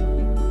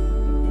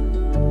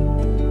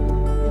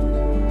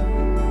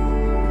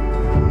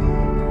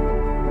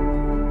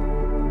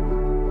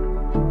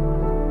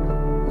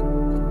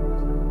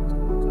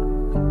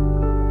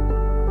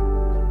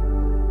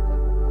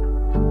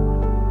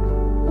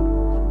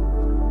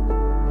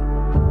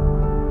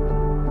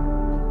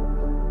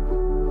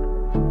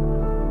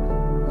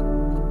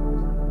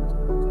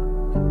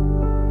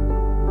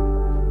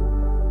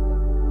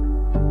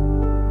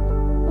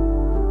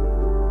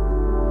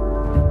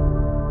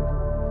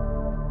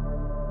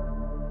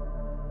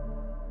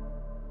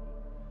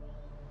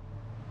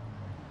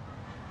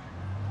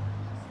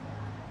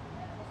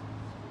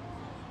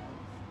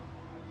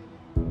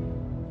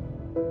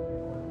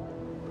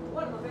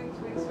 One of the things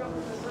we discovered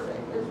in this survey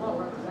is well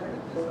represented in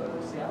this photo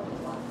of Seattle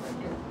and Boston right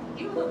here,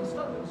 even though these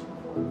photos were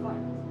 4 and 5.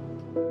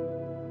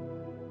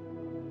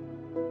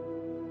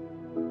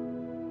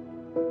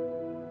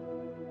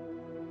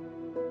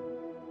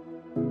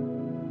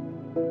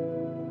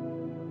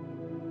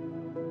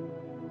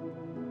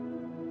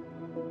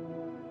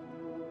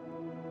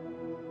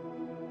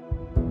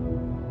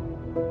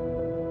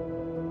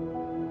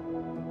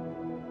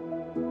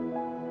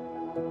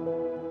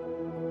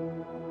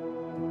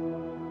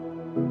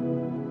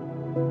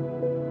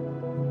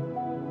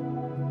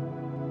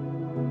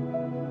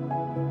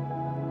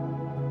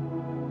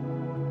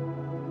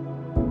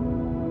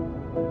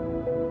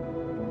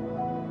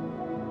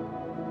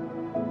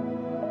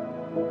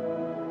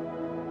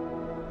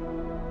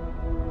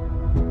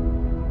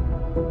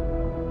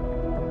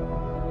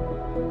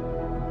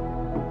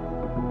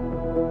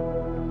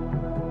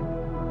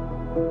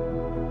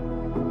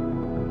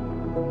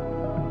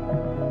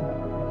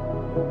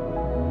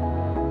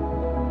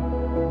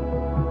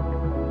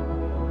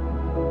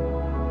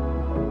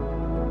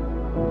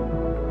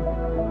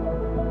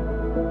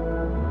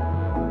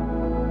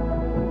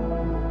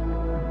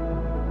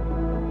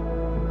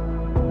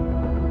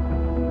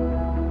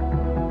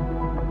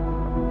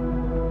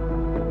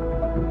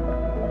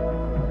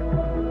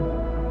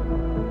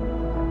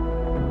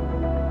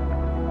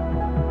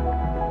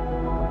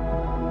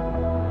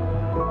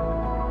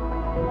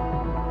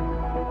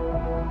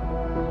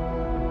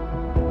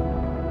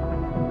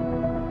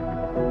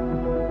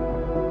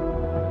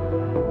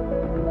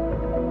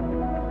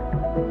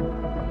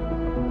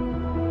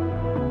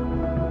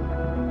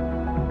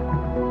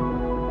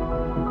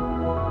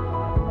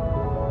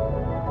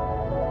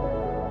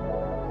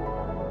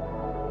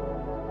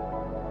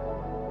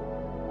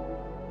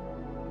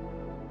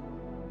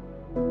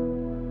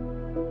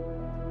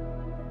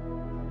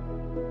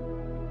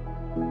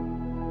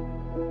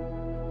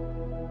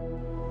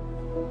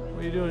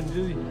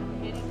 see.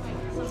 Getting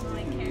some of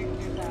my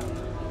characters out.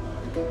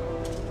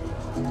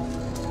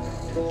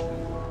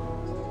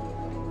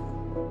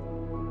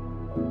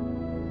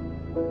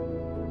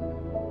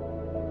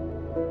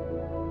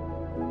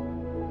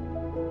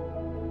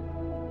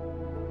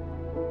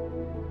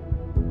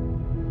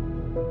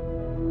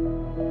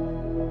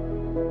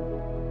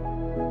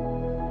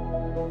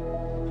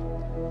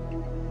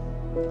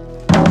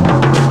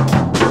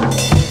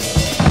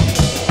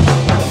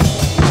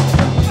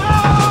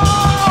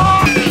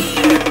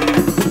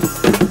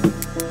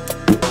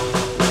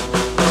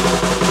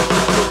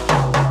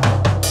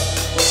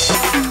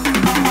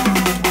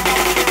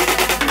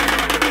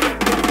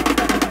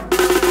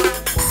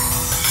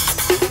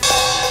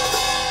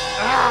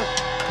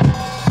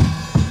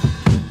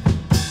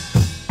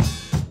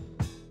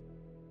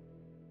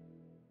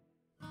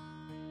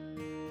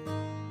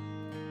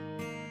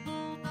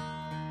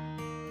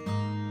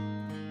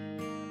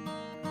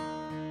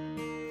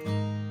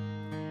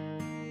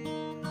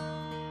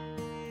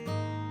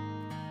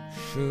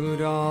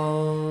 Should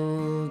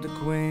old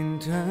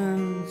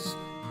acquaintance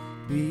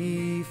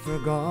be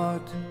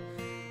forgot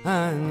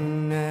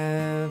and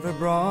never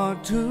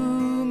brought to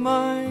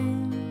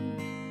mind?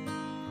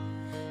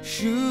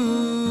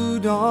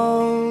 Should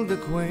old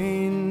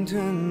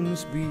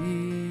acquaintance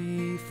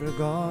be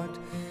forgot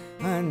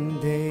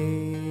and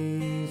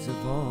days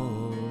of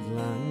old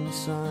lang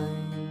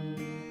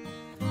syne?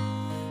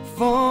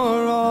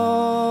 For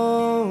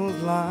old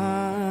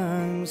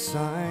lang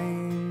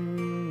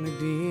syne, my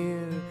dear,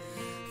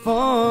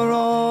 for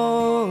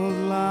old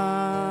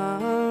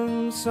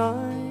lang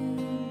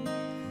syne,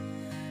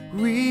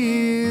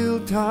 we'll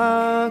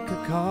take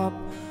a cup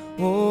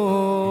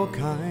o'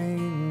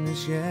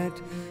 kindness yet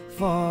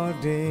for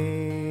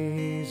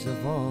days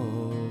of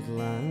old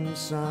lang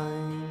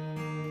syne.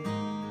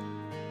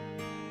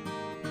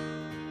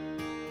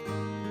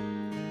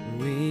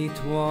 We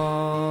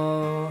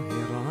twa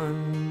run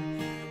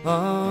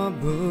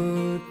about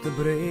the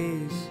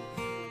braes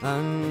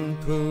and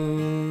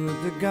put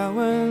the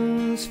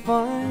gowans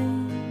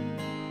fine,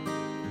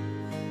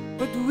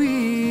 but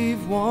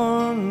we've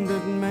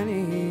wandered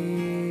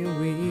many a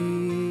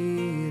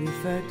weary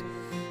fet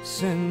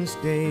since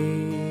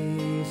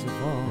days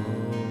of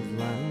old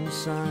lang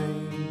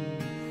syne,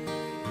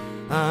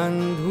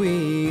 and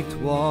we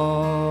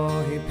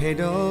twa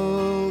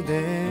pedalled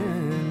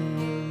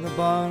in the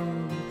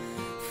barn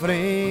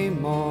frae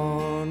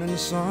morning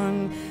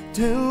sun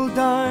till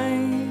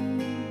dine,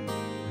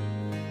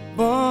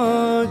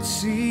 but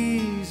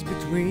seas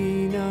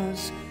between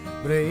us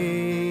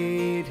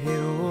braid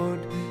road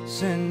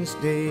since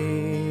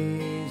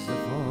days of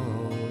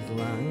old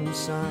lang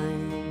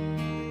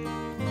syne.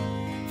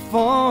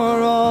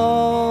 For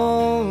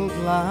old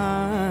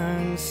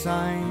lang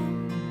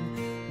syne,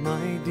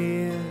 my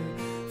dear,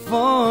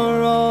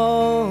 for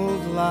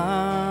old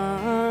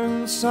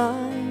lang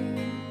syne,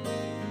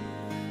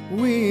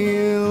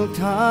 we'll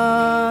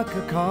take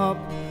a cup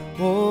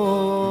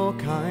o'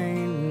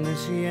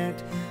 kindness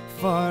yet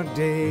for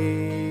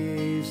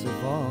days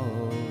of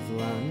old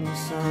lang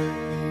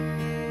syne.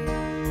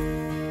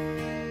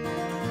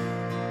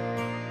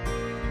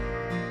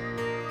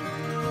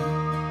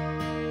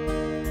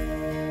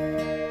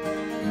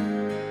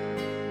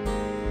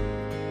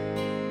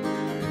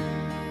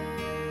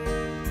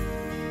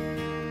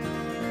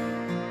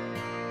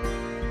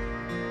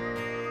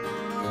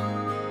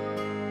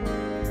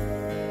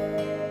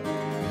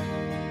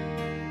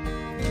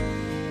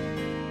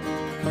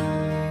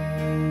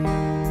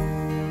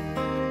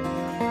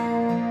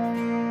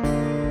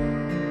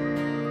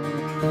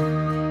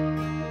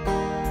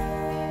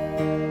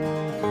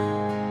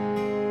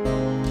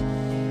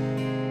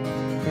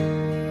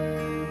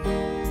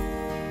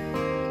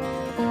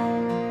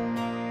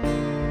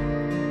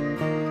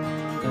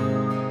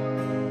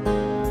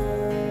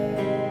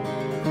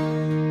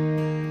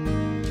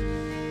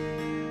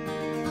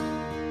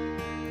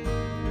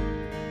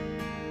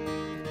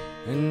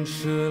 And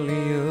surely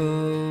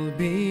you'll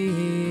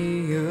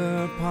be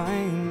your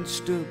pine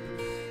stoop,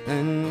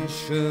 and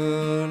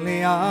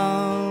surely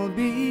I'll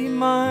be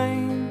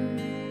mine,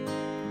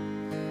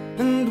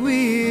 and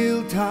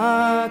we'll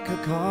take a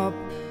cup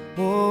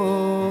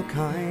o'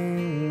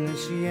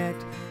 kindness yet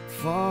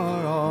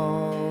for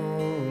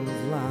old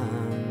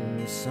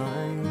lang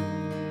syne.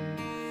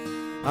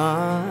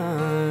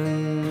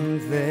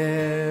 And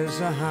there's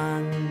a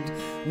hand,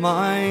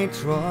 my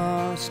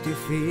trusty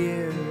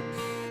fear,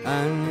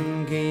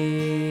 and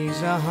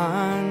gaze a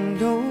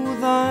hand o'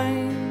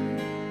 thine,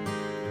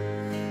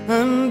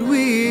 and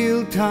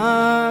we'll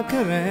take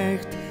a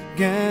recht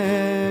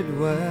get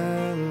well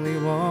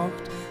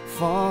walked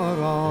for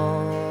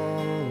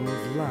old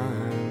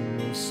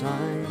lang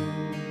syne.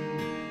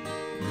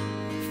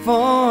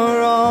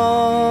 For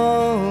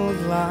old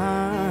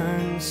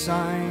lang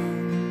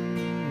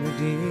syne, my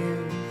dear,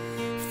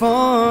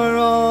 for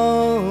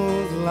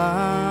old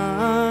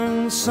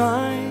lang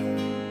syne,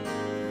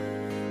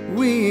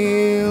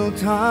 we'll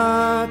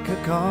take a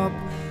cup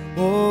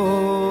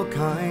o'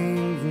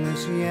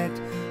 kindness yet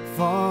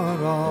for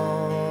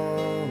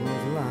old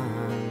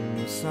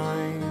lang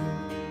syne.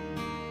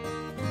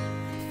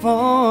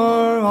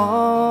 For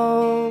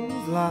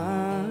auld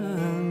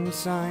lang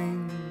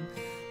syne,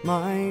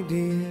 my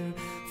dear,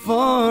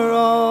 for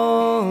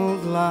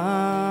auld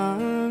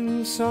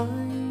lang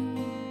syne,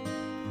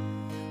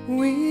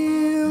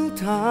 we'll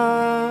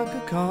tak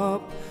a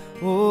cup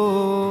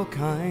o'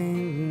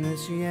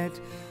 kindness yet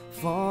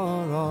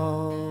for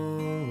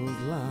all